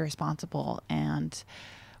of irresponsible and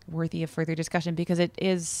worthy of further discussion, because it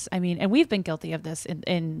is, I mean, and we've been guilty of this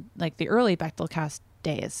in like the early Bechdel cast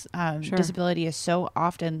days. Disability is so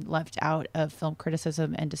often left out of film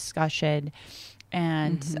criticism and discussion.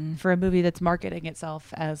 And for a movie that's marketing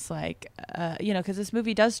itself as like, because this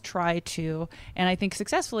movie does try to, and I think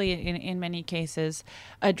successfully in many cases,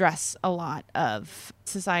 address a lot of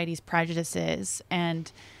society's prejudices.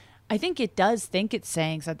 And I think it does think it's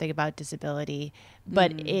saying something about disability,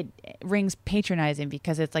 but it rings patronizing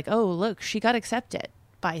because it's like, oh, look, she got accepted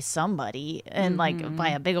by somebody and like by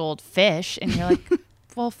a big old fish. And you're like,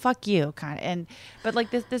 well, fuck you kind of. But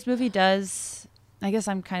like this movie does, I guess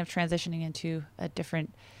I'm kind of transitioning into a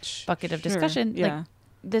different bucket of discussion. Yeah. Like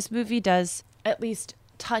this movie does at least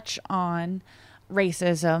touch on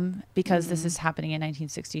racism, because this is happening in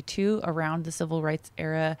 1962 around the civil rights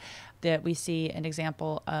era, that we see an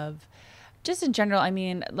example of just in general. I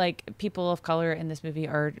mean, like people of color in this movie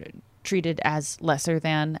are treated as lesser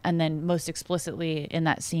than, and then most explicitly in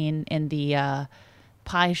that scene in the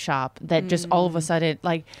pie shop that just all of a sudden,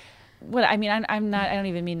 like, what I mean, I don't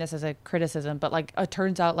even mean this as a criticism, but like it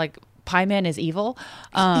turns out like Pie Man is evil,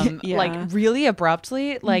 like really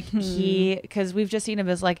abruptly, like because we've just seen him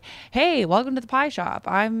as like, hey, welcome to the pie shop,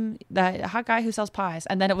 I'm the hot guy who sells pies,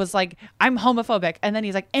 and then it was like, I'm homophobic, and then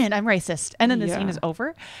he's like, and I'm racist, and then the scene is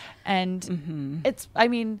over. And it's, I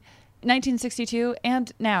mean, 1962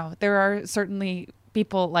 and now there are certainly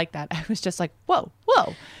people like that. I was just like, whoa,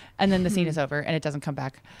 and then the scene is over and it doesn't come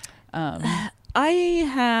back.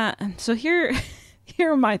 So here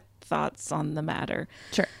are my thoughts on the matter.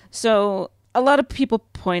 Sure. So a lot of people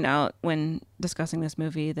point out when discussing this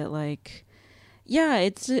movie that like, yeah,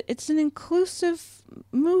 it's an inclusive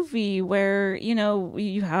movie where,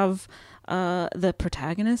 you have the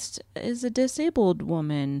protagonist is a disabled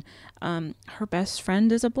woman. Her best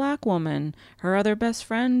friend is a black woman. Her other best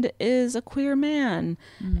friend is a queer man.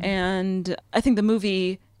 And I think the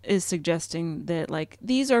movie is suggesting that like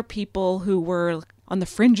these are people who were on the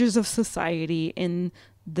fringes of society in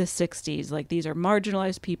the 60s. Like these are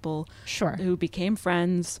marginalized people who became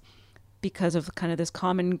friends because of kind of this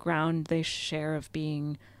common ground they share of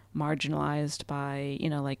being marginalized by,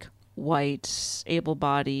 like white,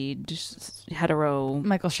 able-bodied, hetero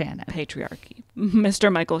Michael Shannon patriarchy.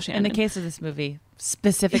 Mr. Michael Shannon. In the case of this movie,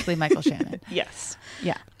 specifically Michael Shannon. Yes.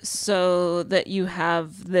 Yeah. So that you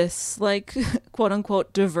have this like quote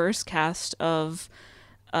unquote diverse cast of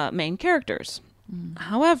main characters.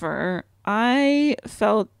 However, I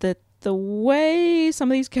felt that the way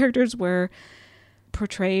some of these characters were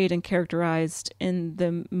portrayed and characterized in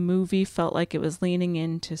the movie felt like it was leaning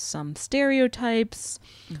into some stereotypes,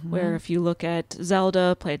 where if you look at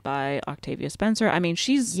Zelda, played by Octavia Spencer, I mean,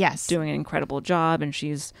 she's doing an incredible job, and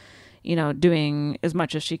she's, doing as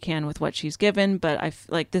much as she can with what she's given. But I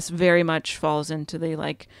like this very much falls into the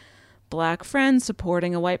like black friend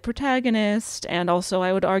supporting a white protagonist, and also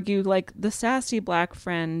I would argue like the sassy black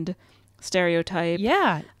friend stereotype.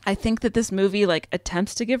 Yeah. I think that this movie like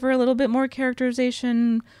attempts to give her a little bit more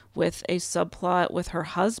characterization with a subplot with her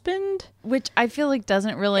husband, which I feel like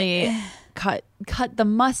doesn't really cut the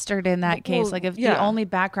mustard in that case. Like if the only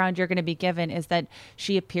background you're going to be given is that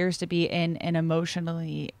she appears to be in an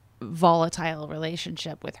emotionally volatile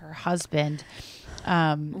relationship with her husband,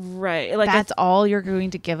 right, like that's all you're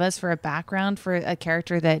going to give us for a background for a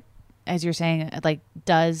character that, as you're saying, like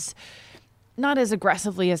does not as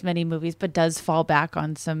aggressively as many movies, but does fall back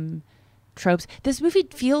on some tropes. This movie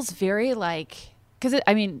feels very like,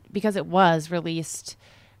 because it was released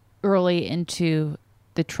early into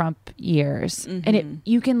the Trump years, and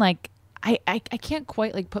you can like, I can't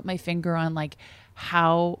quite like put my finger on like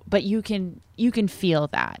but you can feel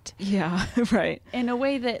that. Yeah, right. In a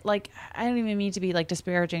way that, like, I don't even mean to be like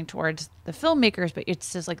disparaging towards the filmmakers, but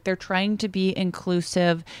it's just like they're trying to be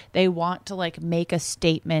inclusive. They want to like make a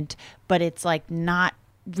statement, but it's like not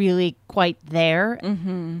really quite there,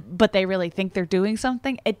 but they really think they're doing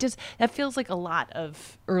something. That feels like a lot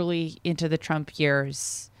of early into the Trump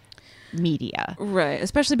years media, right?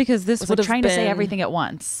 Especially because this was would like have trying been to say everything at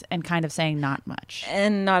once and kind of saying not much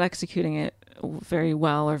and not executing it very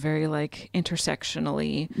well or very like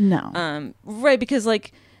intersectionally. No, right? Because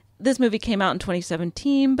like this movie came out in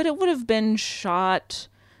 2017, but it would have been shot,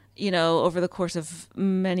 over the course of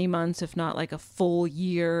many months, if not like a full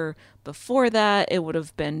year before that. It would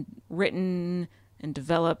have been written and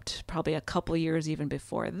developed probably a couple years even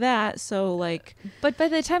before that. So like, but by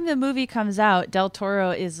the time the movie comes out, Del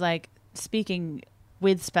Toro is like speaking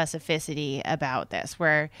with specificity about this,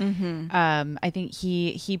 where I think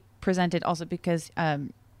he presented also because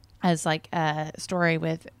as like a story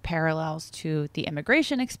with parallels to the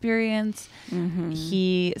immigration experience.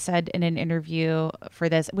 He said in an interview for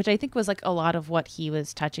this, which I think was like a lot of what he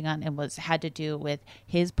was touching on and had to do with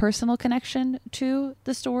his personal connection to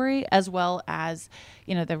the story, as well as,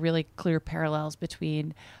 the really clear parallels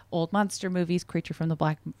between old monster movies, Creature from the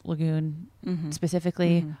Black Lagoon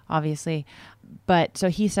specifically, obviously. But so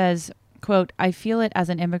he says, quote, "I feel it as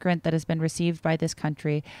an immigrant that has been received by this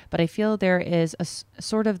country, but I feel there is a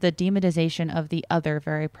sort of the demonization of the other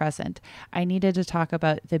very present. I needed to talk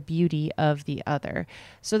about the beauty of the other."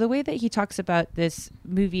 So the way that he talks about this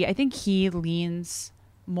movie, I think he leans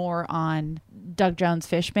more on Doug Jones'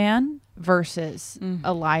 Fishman versus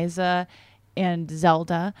Eliza and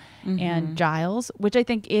Zelda and Giles, which I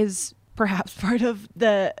think is perhaps part of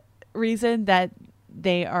the reason that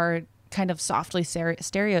they are kind of softly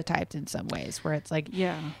stereotyped in some ways, where it's like,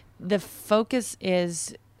 the focus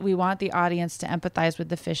is we want the audience to empathize with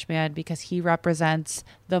the Fishman because he represents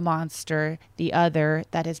the monster, the other,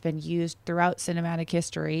 that has been used throughout cinematic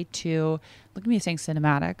history to, look at me saying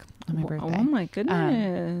cinematic on my birthday. Oh my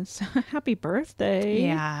goodness. Happy birthday.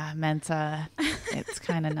 Yeah, Mensa. It's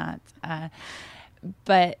kind of nuts.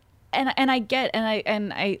 But and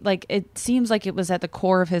I like, it seems like it was at the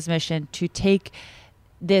core of his mission to take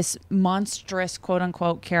this monstrous quote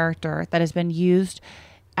unquote character that has been used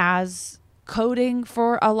as coding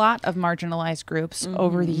for a lot of marginalized groups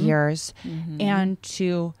over the years, and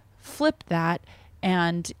to flip that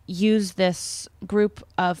and use this group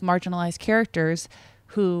of marginalized characters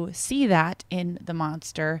who see that in the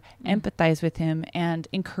monster, empathize with him, and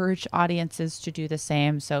encourage audiences to do the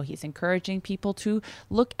same. So he's encouraging people to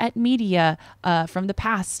look at media from the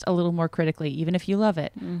past a little more critically, even if you love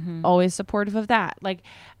it. Always supportive of that. Like,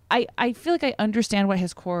 I feel like I understand what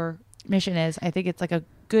his core mission is. I think it's like a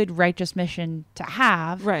good, righteous mission to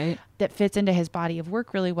have, right, that fits into his body of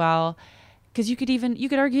work really well. Because you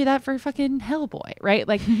could argue that for fucking Hellboy, right?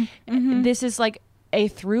 Like, this is like a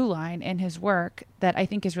through line in his work that I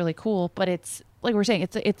think is really cool, but it's like we're saying,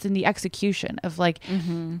 it's in the execution of like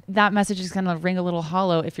that message is going to ring a little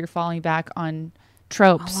hollow if you're falling back on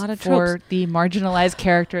tropes for the marginalized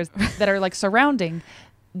characters that are like surrounding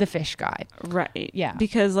the fish guy. Right. Yeah.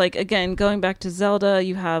 Because like, again, going back to Zelda,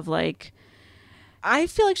 you have like, I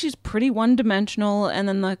feel like she's pretty one-dimensional, and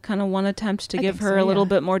then the kind of one attempt to give her a little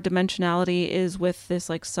bit more dimensionality is with this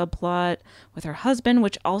like subplot with her husband,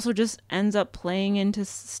 which also just ends up playing into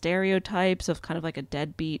stereotypes of kind of like a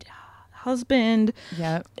deadbeat husband.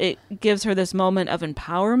 Yeah. It gives her this moment of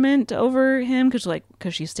empowerment over him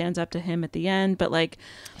because she stands up to him at the end, but like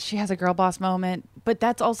she has a girl boss moment. But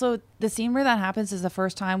that's also the scene where that happens is the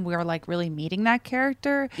first time we are like really meeting that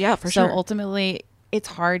character. Yeah, for sure. So ultimately, it's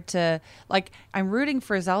hard to, like, I'm rooting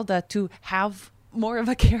for Zelda to have more of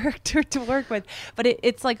a character to work with, but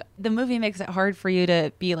it's like the movie makes it hard for you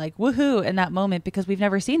to be like woohoo in that moment because we've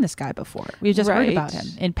never seen this guy before. We've just heard about him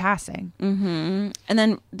in passing. And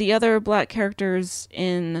then the other black characters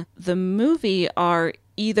in the movie are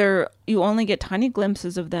either you only get tiny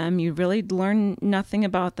glimpses of them, you really learn nothing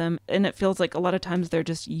about them, and it feels like a lot of times they're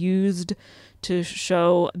just used to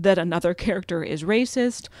show that another character is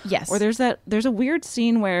racist. Yes. Or there's a weird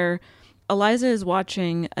scene where Eliza is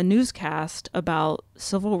watching a newscast about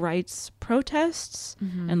civil rights protests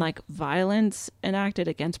and like violence enacted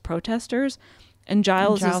against protesters, and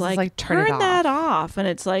Giles is like turn that off, and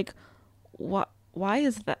it's like, why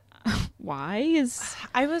is that? Why is...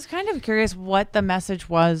 I was kind of curious what the message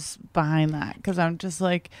was behind that, because I'm just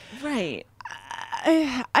like, right,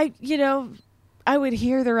 I I would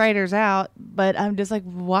hear the writers out, but I'm just like,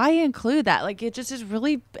 why include that? Like, it just is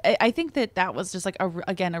really, I think that was just like, a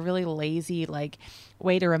really lazy, like,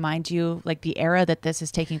 way to remind you, like, the era that this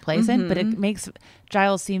is taking place in, but it makes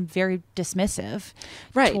Giles seem very dismissive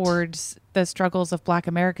towards the struggles of Black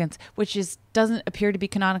Americans, which doesn't appear to be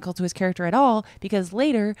canonical to his character at all, because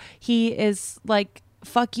later he is like,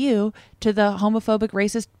 fuck you to the homophobic,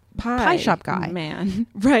 racist pie shop guy, man.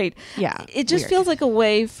 Right. Yeah. It just feels like a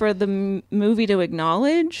way for the movie to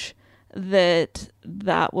acknowledge that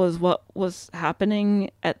was what was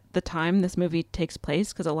happening at the time this movie takes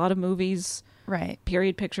place, because a lot of movies,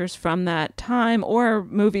 period pictures from that time, or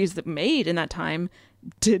movies that made in that time,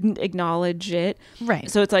 didn't acknowledge it.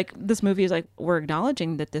 Right. So it's like, this movie is like, we're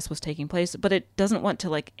acknowledging that this was taking place, but it doesn't want to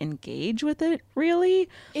like engage with it, really.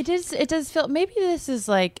 It does feel, maybe this is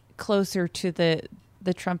like closer to the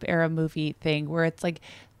Trump era movie thing, where it's like,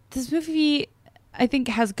 this movie I think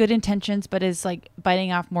has good intentions, but is like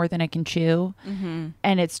biting off more than it can chew.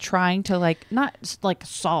 And it's trying to like, not like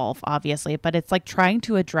solve, obviously, but it's like trying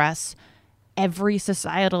to address every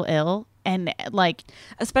societal ill, and like,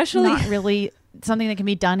 especially not really something that can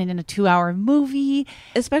be done in a 2-hour movie,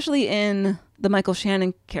 especially in the Michael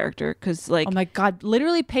Shannon character, because like, oh my God,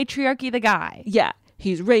 literally patriarchy the guy. Yeah.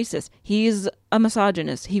 He's racist. He's a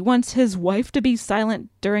misogynist. He wants his wife to be silent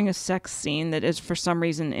during a sex scene that is for some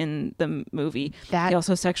reason in the movie. He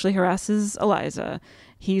also sexually harasses Eliza.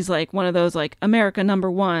 He's like one of those like America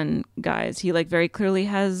 #1 guys. He like very clearly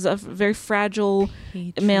has a very fragile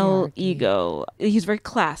male ego. He's very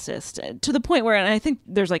classist, to the point where, and I think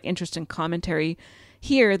there's like interesting commentary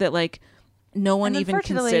here that like, no one even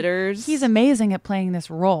considers. He's amazing at playing this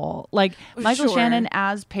role. Like Michael Shannon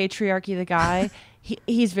as patriarchy the guy,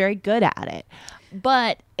 he's very good at it.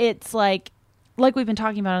 But it's like we've been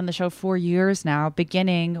talking about on the show for years now,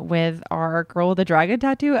 beginning with our Girl with the Dragon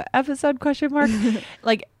Tattoo episode, ?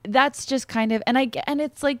 Like, that's just kind of, and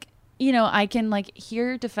it's like, you know, I can like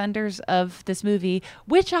hear defenders of this movie,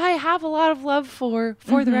 which I have a lot of love for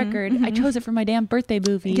the record. I chose it for my damn birthday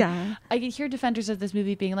movie. Yeah. I can hear defenders of this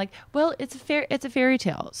movie being like, well, it's a fairy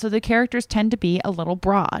tale, so the characters tend to be a little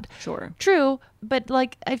broad. Sure. True. But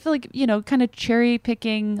like, I feel like, you know, kind of cherry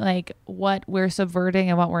picking like what we're subverting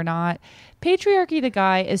and what we're not. Patriarchy the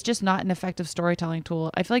guy is just not an effective storytelling tool.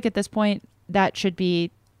 I feel like at this point that should be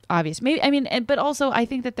obvious. Maybe, I mean, but also I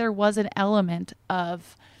think that there was an element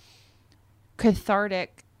of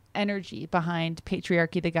cathartic energy behind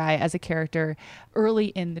patriarchy the guy as a character early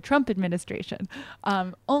in the Trump administration,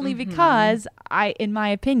 only because in my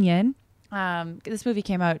opinion, this movie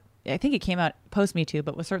came out, I think it came out post Me Too,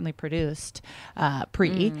 but was certainly produced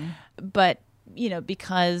but you know,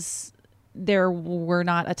 because there were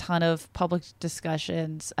not a ton of public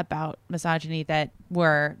discussions about misogyny that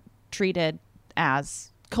were treated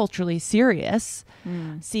as culturally serious.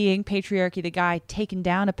 Seeing patriarchy the guy taken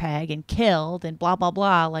down a peg and killed and blah blah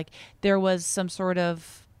blah, like there was some sort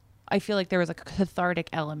of, I feel like there was a cathartic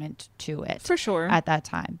element to it for sure at that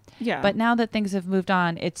time. Yeah. But now that things have moved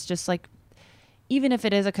on, it's just like, even if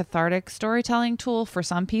it is a cathartic storytelling tool for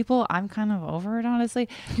some people, I'm kind of over it, honestly.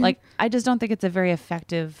 Like, I just don't think it's a very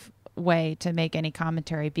effective way to make any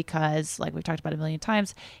commentary, because like we've talked about a million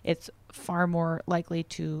times, it's far more likely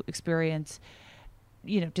to experience,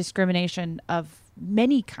 you know, discrimination of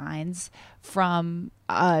many kinds from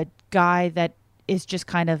a guy that is just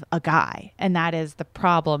kind of a guy, and that is the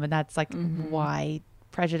problem. And that's like why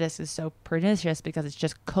prejudice is so pernicious, because it's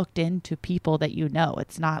just cooked into people that, you know,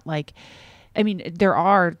 it's not like, I mean, there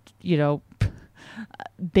are, you know,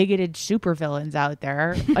 bigoted supervillains out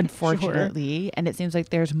there, unfortunately, and it seems like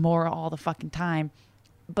there's more all the fucking time,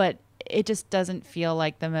 but it just doesn't feel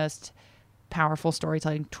like the most powerful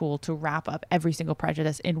storytelling tool to wrap up every single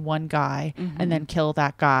prejudice in one guy and then kill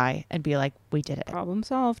that guy and be like, we did it, problem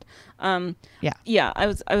solved. I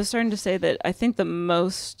was starting to say that I think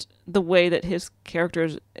the way that his character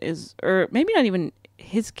is, or maybe not even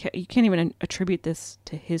his, you can't even attribute this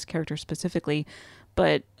to his character specifically,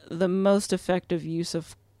 but the most effective use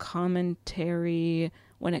of commentary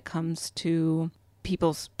when it comes to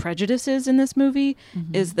people's prejudices in this movie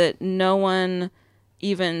is that no one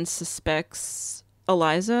even suspects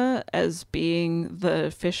Eliza as being the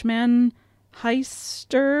fishman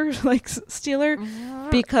heister, like stealer,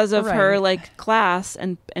 because of her like class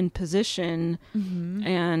and position,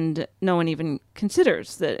 and no one even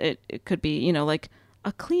considers that it could be, you know, like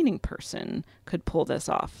a cleaning person could pull this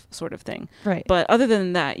off, sort of thing. Right. But other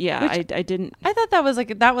than that, I didn't. I thought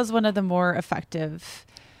that was one of the more effective.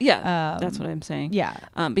 Yeah, that's what I'm saying. Yeah.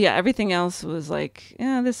 But yeah, everything else was like,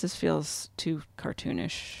 this feels too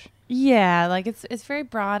cartoonish. Yeah, like it's very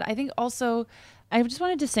broad. I think also I just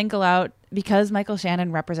wanted to single out, because Michael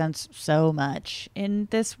Shannon represents so much in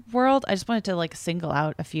this world, I just wanted to like single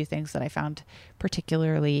out a few things that I found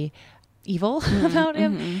particularly evil about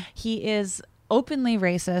him. He is openly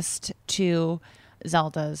racist to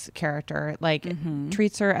Zelda's character, like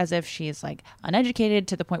treats her as if she's like uneducated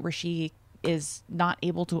to the point where she is not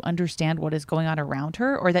able to understand what is going on around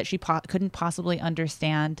her, or that she couldn't possibly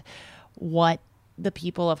understand what the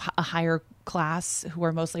people of a higher class who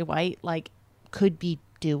are mostly white like could be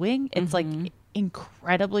doing. It's like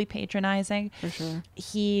incredibly patronizing. For sure.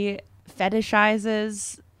 He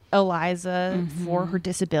fetishizes Eliza for her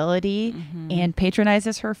disability and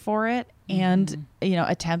patronizes her for it, and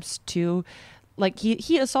attempts to like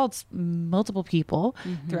he assaults multiple people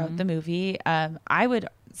throughout the movie. I would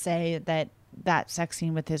say that sex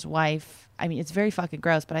scene with his wife, I mean, it's very fucking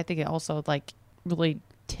gross, but I think it also like really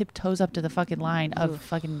tiptoes up to the fucking line of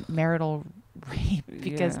fucking marital rape,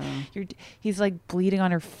 because he's like bleeding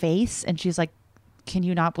on her face and she's like, can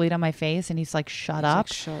you not bleed on my face? And he's like, shut up.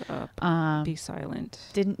 Like, shut up. Be silent.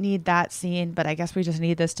 Didn't need that scene, but I guess we just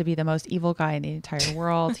need this to be the most evil guy in the entire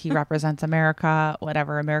world. He represents America,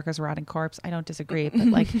 whatever. America's a rotting corpse. I don't disagree, but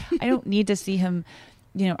like, I don't need to see him,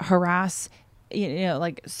 harass,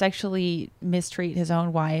 like sexually mistreat his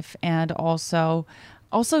own wife. And also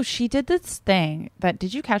she did this thing that,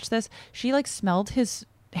 did you catch this? She like smelled his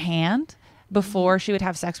hand before she would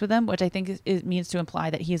have sex with him, which I think it means to imply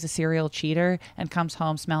that he is a serial cheater and comes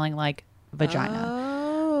home smelling like vagina.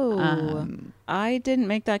 Oh, I didn't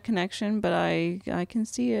make that connection, but I can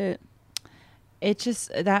see it. It's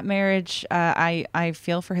just that marriage. I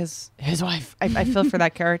feel for his wife. I feel for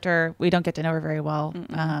that character. We don't get to know her very well.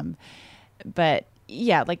 But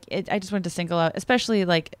yeah, like I just wanted to single out, especially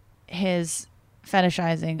like his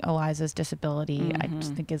fetishizing Eliza's disability. I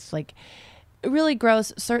just think is like really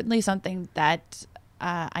gross. Certainly something that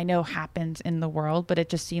I know happens in the world, but it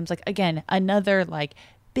just seems like, again, another like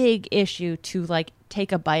big issue to like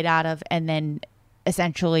take a bite out of and then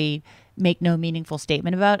essentially make no meaningful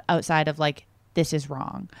statement about, outside of like, this is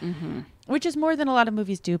wrong, which is more than a lot of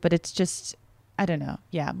movies do. But it's just, I don't know.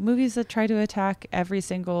 Yeah. Movies that try to attack every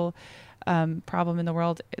single problem in the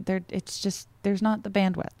world, it's just, there's not the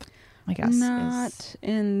bandwidth, I guess. Not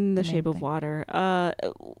in The Shape of Water.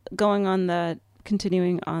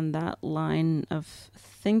 Continuing on that line of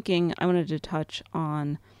thinking, I wanted to touch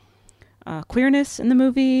on queerness in the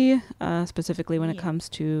movie, specifically when it comes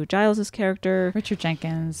to Giles's character. Richard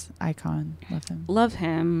Jenkins, icon. Love him. Love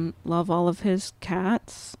him. Love all of his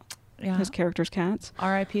cats. Yeah. His character's cats.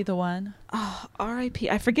 R.I.P. the one. Oh, R.I.P.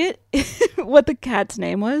 I forget what the cat's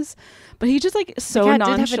name was, but he just like so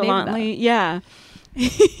nonchalantly. Yeah.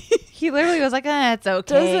 He literally was like, it's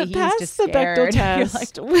okay. Does it pass the Bechdel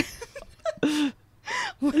test?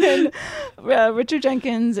 When Richard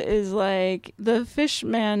Jenkins is like, the fish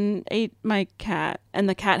man ate my cat, and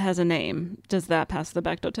the cat has a name. Does that pass the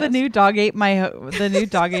Bechdel test? The new dog ate my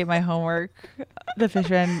homework. The fish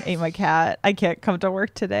man ate my cat. I can't come to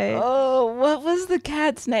work today. Oh, what was the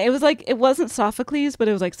cat's name? It was like, it wasn't Sophocles, but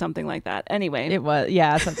it was like something like that. Anyway, it was,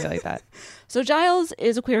 yeah, something like that. So Giles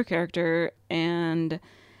is a queer character, and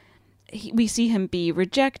we see him be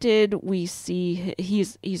rejected. We see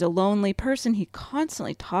he's a lonely person. He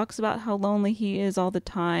constantly talks about how lonely he is all the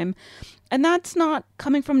time. And that's not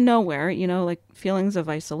coming from nowhere. Like feelings of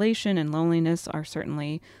isolation and loneliness are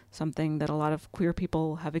certainly something that a lot of queer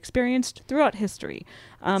people have experienced throughout history.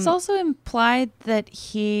 It's also implied that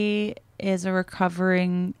he is a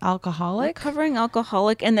recovering alcoholic,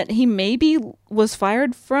 and that he maybe was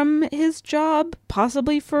fired from his job,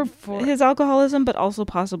 possibly for his alcoholism, but also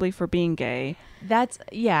possibly for being gay.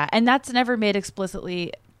 And that's never made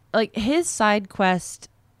explicitly. Like his side quest,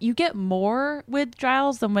 you get more with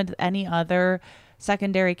Giles than with any other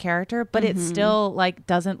secondary character, but it still like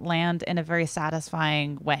doesn't land in a very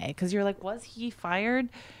satisfying way, because you're like, was he fired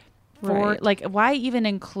for like, why even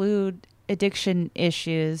include addiction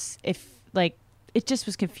issues if like it just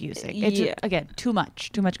was confusing. It's just, again, too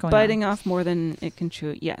much going on. Biting off more than it can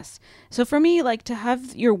chew. Yes. So for me, like, to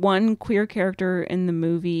have your one queer character in the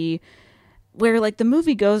movie where like the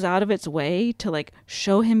movie goes out of its way to like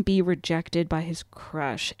show him be rejected by his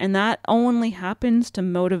crush, and that only happens to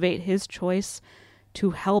motivate his choice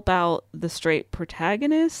to help out the straight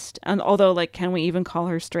protagonist. And although, like, can we even call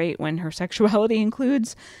her straight when her sexuality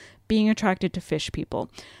includes being attracted to fish people?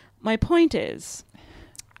 My point is,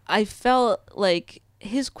 I felt like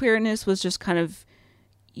his queerness was just kind of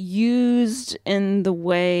used in the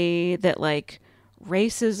way that like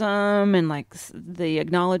racism and like the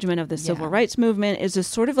acknowledgement of the civil rights movement is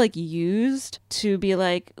just sort of like used to be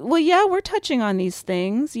like, well, yeah, we're touching on these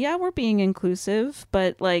things. Yeah, we're being inclusive,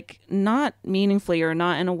 but like not meaningfully or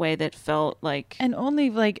not in a way that felt like. And only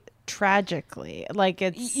like tragically. Like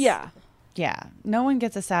it's. Yeah. Yeah. No one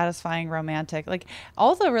gets a satisfying romantic. Like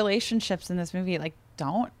all the relationships in this movie like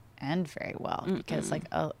don't end very well because like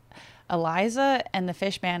Eliza and the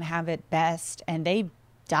fish man have it best and they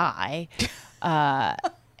die.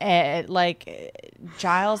 Like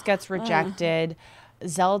Giles gets rejected.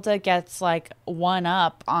 Zelda gets like one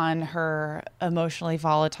up on her emotionally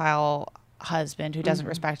volatile husband who doesn't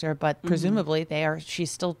respect her, but presumably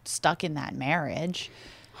she's still stuck in that marriage.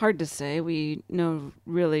 Hard to say. We know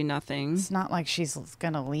really nothing. It's not like she's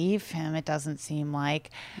gonna leave him. It doesn't seem like.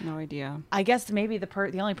 No idea. I guess maybe the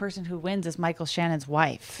only person who wins is Michael Shannon's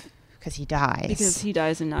wife. Because he dies.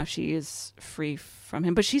 And now she is free from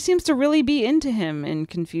him. But she seems to really be into him in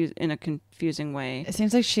a confusing way. It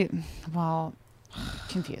seems like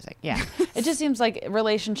confusing. Yeah. It just seems like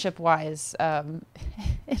relationship-wise,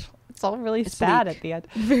 it's all really sad bleak. At the end.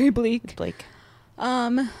 Very bleak. It's bleak.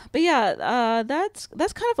 But yeah, that's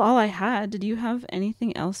kind of all I had. Did you have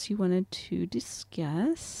anything else you wanted to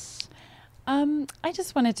discuss? I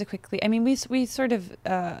just wanted to quickly, we sort of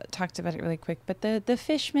talked about it really quick, but the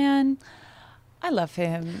fish man, I love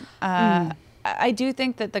him. I do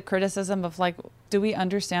think that the criticism of like, do we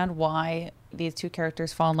understand why these two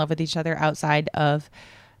characters fall in love with each other outside of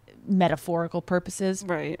metaphorical purposes?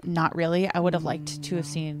 Right. Not really. I would have liked to have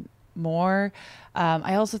seen more.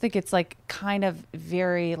 I also think it's like kind of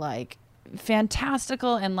very like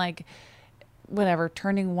fantastical and like, whatever,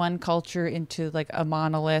 turning one culture into like a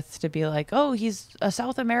monolith to be like, oh, he's a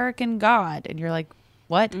South American god, and you're like,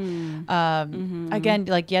 what? Again,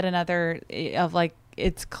 like yet another of like,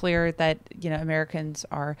 it's clear that Americans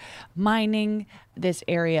are mining this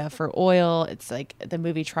area for oil. It's like the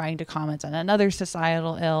movie trying to comment on another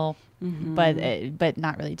societal ill, but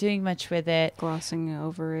not really doing much with it, glossing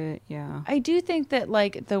over it. Yeah, I do think that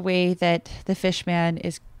like the way that the Fishman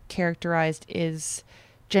is characterized is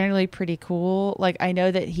generally pretty cool. Like I know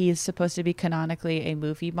that he is supposed to be canonically a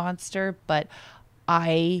movie monster, but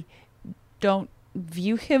I don't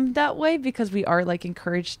view him that way because we are like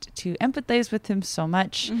encouraged to empathize with him so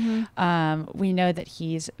much. We know that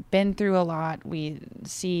he's been through a lot. We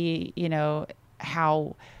see,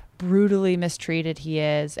 how brutally mistreated he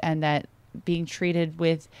is, and that being treated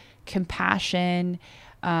with compassion.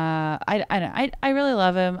 I really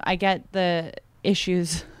love him. I get the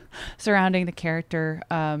issues surrounding the character,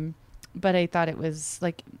 but I thought it was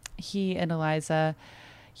like he and Eliza,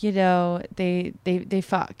 they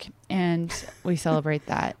fuck, and we celebrate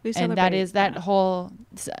that. And that is that whole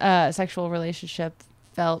sexual relationship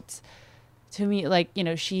felt to me like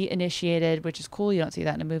she initiated, which is cool. You don't see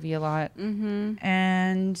that in a movie a lot.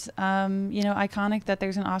 And iconic that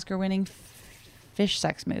there's an Oscar-winning fish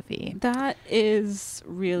sex movie. That is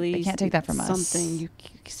really, they can't take that from us. Something you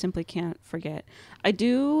simply can't forget.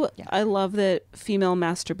 I love that female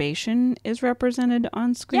masturbation is represented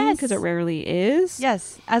on screen because it rarely is.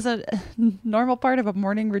 Yes, as a normal part of a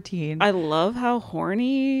morning routine. I love how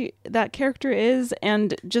horny that character is,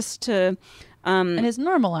 and just to and it's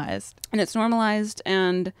normalized.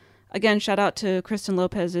 And again, shout out to Kristen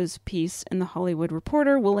Lopez's piece in The Hollywood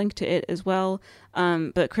Reporter. We'll link to it as well.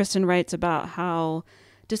 But Kristen writes about how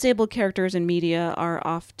disabled characters in media are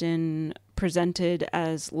often presented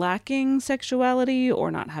as lacking sexuality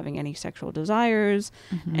or not having any sexual desires,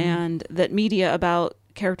 and that media about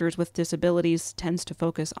characters with disabilities tends to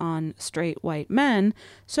focus on straight white men.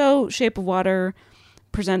 So Shape of Water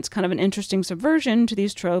presents kind of an interesting subversion to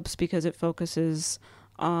these tropes because it focuses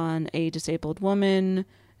on a disabled woman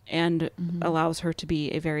and allows her to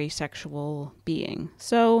be a very sexual being.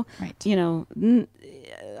 So, I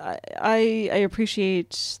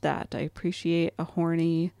appreciate that. I appreciate a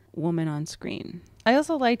horny woman on screen. I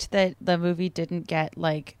also liked that the movie didn't get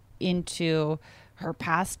like into her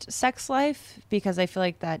past sex life, because I feel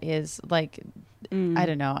like that is like, I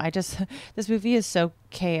don't know. This movie is so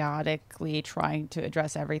chaotically trying to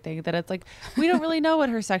address everything that it's like, we don't really know what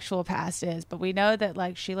her sexual past is, but we know that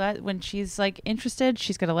like when she's like interested,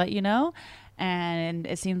 she's going to let you know. And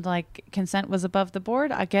it seemed like consent was above the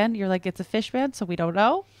board. Again, you're like, it's a fish man, so we don't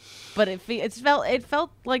know. But it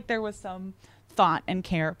felt like there was some thought and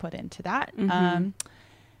care put into that.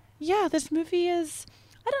 This movie is,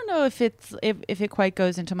 I don't know if it quite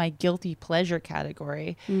goes into my guilty pleasure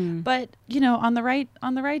category, but on the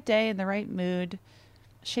right day in the right mood,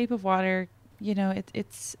 Shape of Water you know,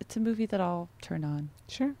 it's a movie that I'll turn on.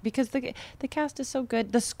 Sure. Because the cast is so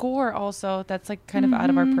good. The score also, that's like kind of out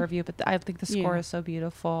of our purview, but I think the score is so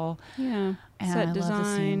beautiful. Yeah. And Set I design. love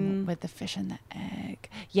the scene with the fish and the egg.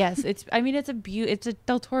 Yes, it's a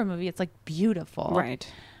Del Toro movie. It's like beautiful. Right.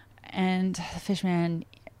 And the fish man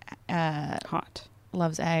hot.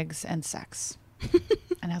 Loves eggs and sex.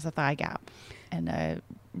 And has a thigh gap and a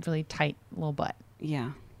really tight little butt.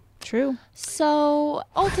 Yeah. True. So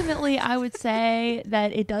ultimately, I would say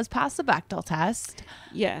that it does pass the Bechdel test.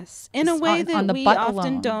 Yes, in a way that we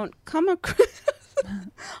often don't come across.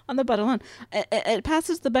 On the butt alone. It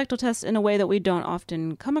passes the Bechdel test in a way that we don't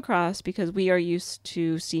often come across because we are used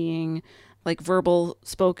to seeing like verbal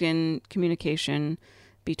spoken communication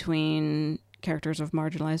between characters of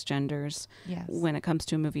marginalized genders when it comes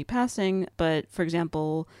to a movie passing. But for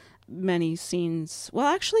example, many scenes, well,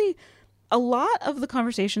 actually, a lot of the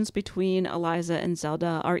conversations between Eliza and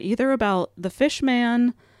Zelda are either about the fish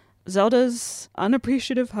man, Zelda's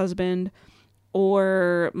unappreciative husband,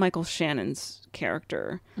 or Michael Shannon's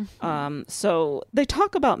character. Mm-hmm. So they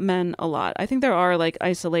talk about men a lot. I think there are like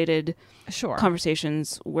isolated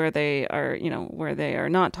conversations where they are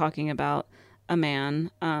not talking about a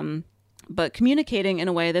man, but communicating in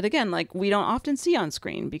a way that, again, like we don't often see on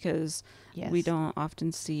screen because we don't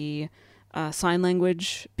often see sign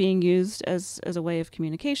language being used as a way of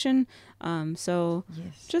communication. So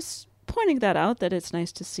just pointing that out, that it's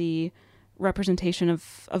nice to see representation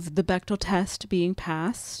of the Bechdel test being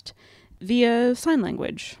passed via sign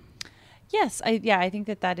language. Yes, I think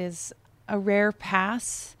that is a rare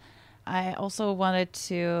pass. I also wanted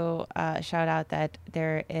to shout out that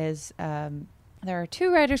there are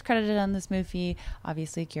 2 writers credited on this movie,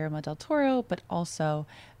 obviously Guillermo del Toro, but also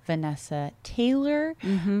Vanessa Taylor.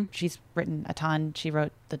 Mm-hmm. She's written a ton. She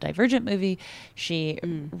wrote the Divergent movie. She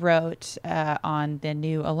wrote on the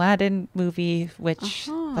new Aladdin movie, which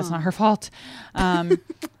that's not her fault.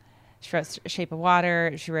 She wrote Shape of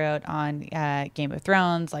Water. She wrote on Game of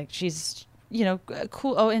Thrones. Like, she's,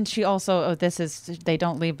 cool. Oh, and she also, They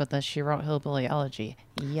Don't Leave, but she wrote Hillbilly Elegy.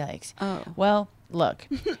 Yikes. Oh. Well, look.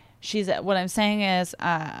 What I'm saying is,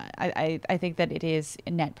 I think that it is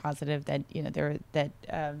net positive that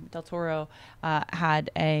Del Toro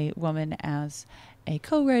had a woman as a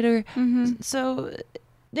co-writer. Mm-hmm. So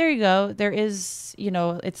there you go. There is,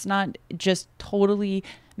 it's not just totally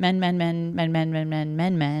men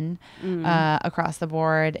across the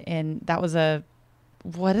board. And that was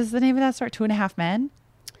what is the name of that story? 2.5 Men.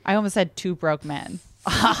 I almost said 2 Broke Men.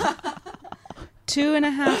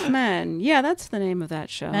 2.5 Men. Yeah, that's the name of that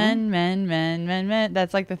show. Men.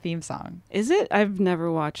 That's like the theme song. Is it? I've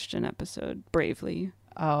never watched an episode. Bravely.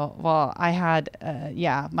 Oh, well, I had,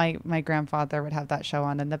 my grandfather would have that show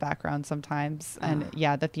on in the background sometimes. And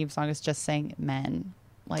the theme song is just saying men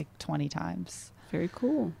like 20 times. Very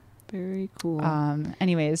cool. Very cool.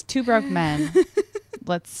 Anyways, 2 Broke Men.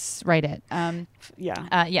 Let's write it.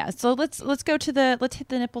 So let's hit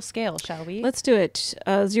the nipple scale, shall we? Let's do it.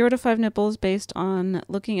 0 to 5 nipples based on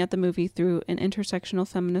looking at the movie through an intersectional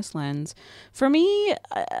feminist lens. For me,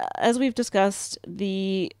 as we've discussed,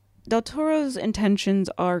 Del Toro's intentions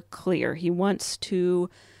are clear. He wants to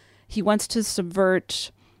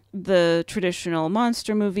subvert the traditional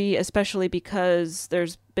monster movie, especially because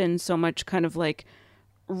there's been so much kind of like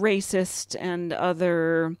racist and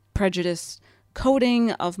other prejudice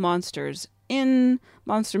coding of monsters in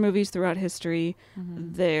monster movies throughout history.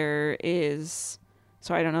 Mm-hmm. There is,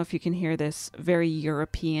 I don't know if you can hear this very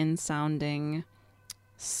European sounding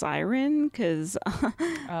siren, because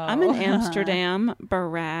I'm in Amsterdam.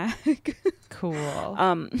 Brag.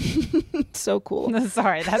 Cool. So cool.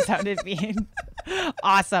 Sorry, that sounded mean.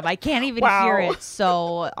 Awesome. I can't even hear it.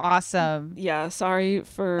 So awesome. Yeah, sorry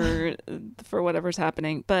for whatever's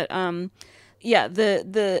happening. But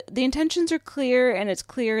the intentions are clear, and it's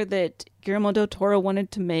clear that Guillermo del Toro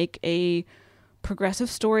wanted to make a progressive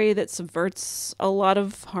story that subverts a lot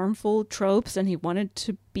of harmful tropes, and he wanted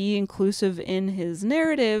to be inclusive in his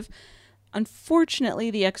narrative. Unfortunately,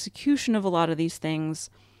 the execution of a lot of these things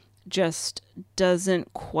just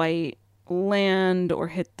doesn't quite land or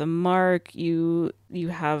hit the mark. You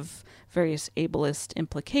have various ableist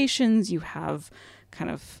implications. You have kind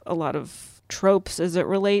of a lot of tropes as it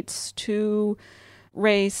relates to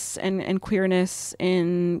race and queerness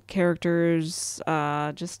in characters.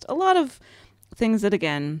 Just a lot of things that,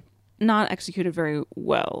 again, not executed very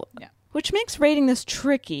well. Yeah. Which makes rating this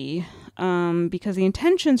tricky because the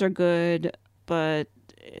intentions are good, but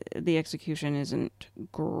the execution isn't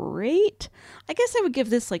great. I guess I would give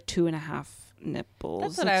this like 2.5 nipples.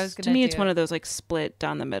 That's what I was going to do. To me, it's one of those like split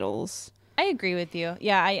down the middles. I agree with you.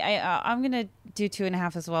 Yeah, I'm going to do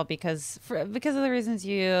 2.5 as well because of the reasons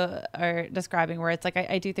you are describing, where it's like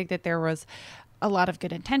I do think that there was a lot of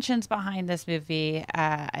good intentions behind this movie.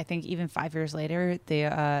 I think even 5 years later,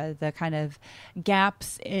 the kind of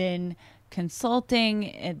gaps in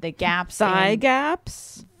consulting, the gaps,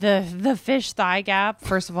 the fish thigh gap.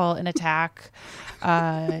 First of all, an attack,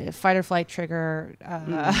 fight or flight trigger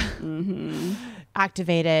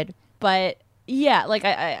activated, but. Yeah, like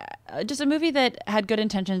I just a movie that had good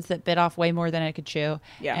intentions that bit off way more than it could chew,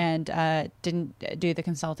 and didn't do the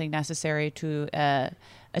consulting necessary to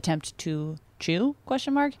attempt to chew ?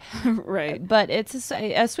 Right. But it's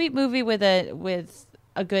a sweet movie with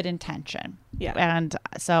a good intention. Yeah. And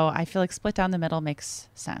so I feel like split down the middle makes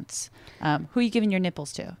sense. Who are you giving your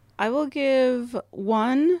nipples to? I will give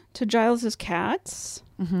 1 to Giles's cats,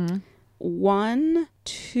 1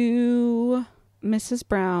 to Mrs.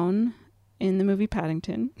 Brown in the movie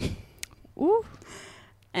Paddington. Ooh.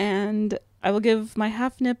 And I will give my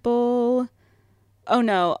half nipple. Oh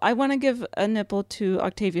no, I want to give a nipple to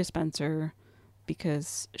Octavia Spencer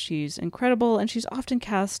because she's incredible and she's often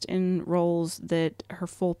cast in roles that her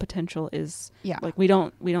full potential is like we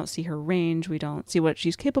don't see her range, we don't see what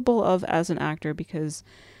she's capable of as an actor because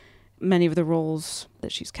many of the roles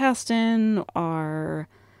that she's cast in are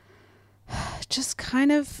just kind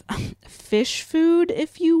of fish food,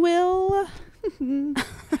 if you will.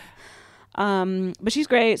 But she's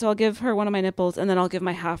great, so I'll give her one of my nipples, and then I'll give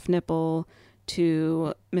my half nipple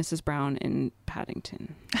to Mrs. Brown in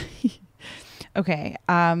Paddington. Okay.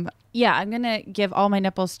 Yeah, I'm gonna give all my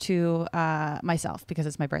nipples to myself because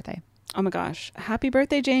it's my birthday. Oh my gosh! Happy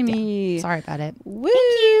birthday, Jamie! Yeah, sorry about it. Woo!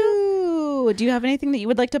 Thank you. Do you have anything that you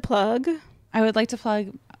would like to plug? I would like to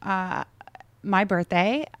plug my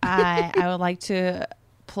birthday. I would like to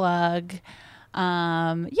plug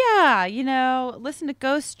listen to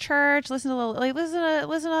Ghost Church, listen to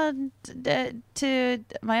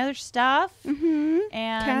my other stuff, and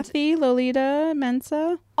Kathy, Lolita,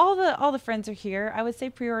 Mensa, all the friends are here. I would say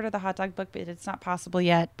pre-order the hot dog book, but it's not possible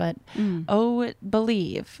yet. But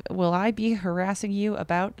believe, will I be harassing you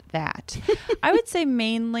about that? I would say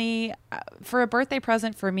mainly for a birthday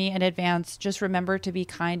present for me in advance, just remember to be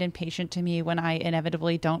kind and patient to me when I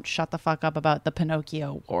inevitably don't shut the fuck up about the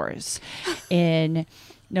Pinocchio wars. In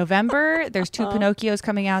November, there's 2 Pinocchios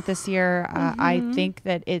coming out this year. I think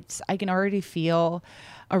that I can already feel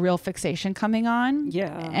a real fixation coming on.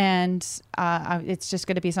 Yeah. And it's just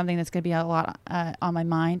going to be something that's going to be a lot on my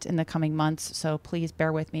mind in the coming months. So please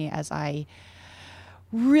bear with me as I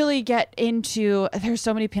really get into, there's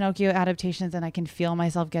so many Pinocchio adaptations and I can feel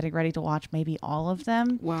myself getting ready to watch maybe all of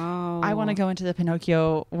them. Wow. I want to go into the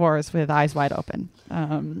Pinocchio wars with eyes wide open.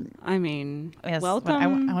 I mean, yes, welcome. I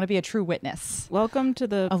want to be a true witness. Welcome to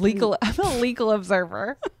the I'm a legal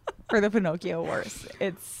observer for the Pinocchio wars.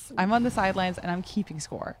 I'm on the sidelines and I'm keeping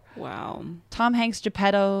score. Wow. Tom Hanks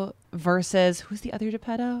Geppetto versus who's the other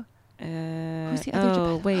Geppetto? Who's the other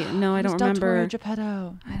Geppetto? Wait, no, I don't remember.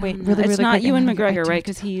 Geppetto. Wait, really, it's not Ewan McGregor, right?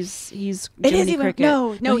 Because he's Jiminy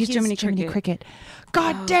Cricket. No, he's Jiminy Cricket.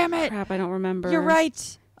 God damn it! Crap, I don't remember. You're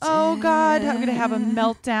right. Oh God, I'm gonna have a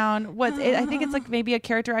meltdown. I think it's like maybe a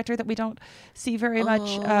character actor that we don't see very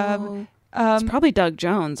much. It's probably Doug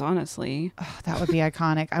Jones, honestly. Oh, that would be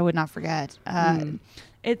iconic. I would not forget.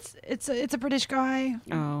 It's a British guy.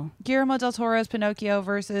 Oh, Guillermo del Toro's Pinocchio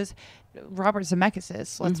versus Robert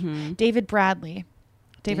Zemeckis'. David Bradley.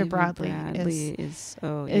 David Bradley is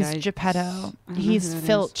Geppetto. He's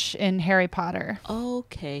Filch in Harry Potter.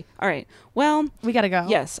 Okay. All right. Well, we gotta go.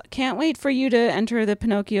 Yes. Can't wait for you to enter the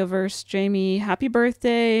Pinocchio verse, Jamie. Happy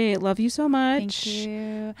birthday. Love you so much. Thank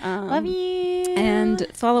you. Love you. And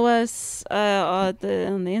follow us on the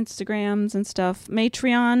Instagrams and stuff.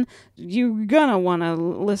 Matreon. You're gonna want to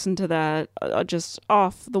listen to that just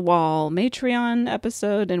off the wall Matreon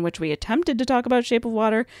episode in which we attempted to talk about Shape of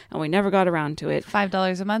Water and we never got around to it.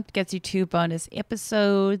 $5 a month gets you 2 bonus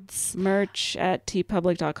episodes. Merch at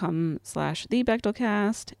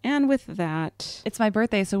tpublic.com/thebechtelcast. And with that, it's my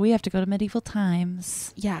birthday, so we have to go to medieval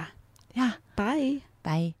times. Yeah. Bye.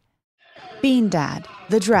 Bean Dad,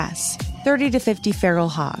 The Dress, 30 to 50 Feral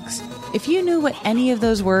Hogs. If you knew what any of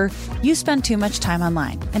those were, you spend too much time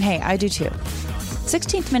online. And hey, I do too.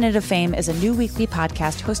 16th Minute of Fame is a new weekly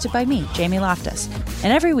podcast hosted by me, Jamie Loftus.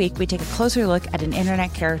 And every week we take a closer look at an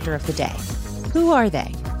internet character of the day. Who are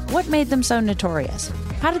they? What made them so notorious?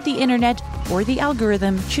 How did the internet or the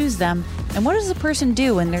algorithm choose them? And what does a person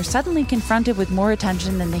do when they're suddenly confronted with more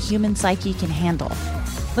attention than the human psyche can handle?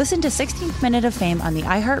 Listen to 16th Minute of Fame on the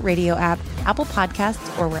iHeartRadio app, Apple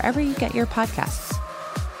Podcasts, or wherever you get your podcasts.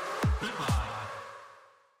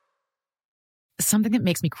 Something that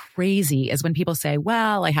makes me crazy is when people say,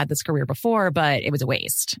 well, I had this career before, but it was a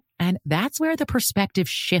waste. And that's where the perspective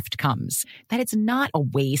shift comes, that it's not a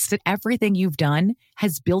waste, that everything you've done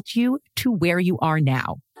has built you to where you are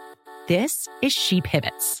now. This is She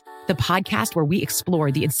Pivots, the podcast where we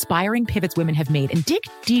explore the inspiring pivots women have made and dig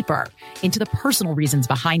deeper into the personal reasons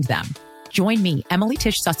behind them. Join me, Emily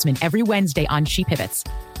Tish Sussman, every Wednesday on She Pivots.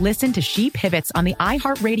 Listen to She Pivots on the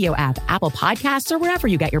iHeartRadio app, Apple Podcasts, or wherever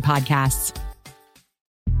you get your podcasts.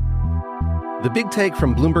 The Big Take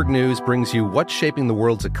from Bloomberg News brings you what's shaping the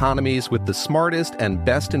world's economies with the smartest and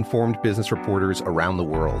best-informed business reporters around the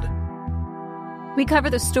world. We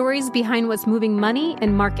cover the stories behind what's moving money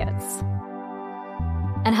and markets,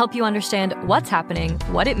 and help you understand what's happening,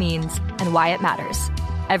 what it means, and why it matters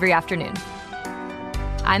every afternoon.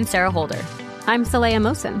 I'm Sarah Holder. I'm Saleha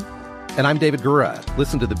Mohsin. And I'm David Gura.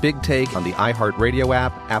 Listen to The Big Take on the iHeartRadio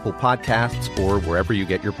app, Apple Podcasts, or wherever you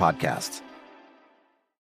get your podcasts.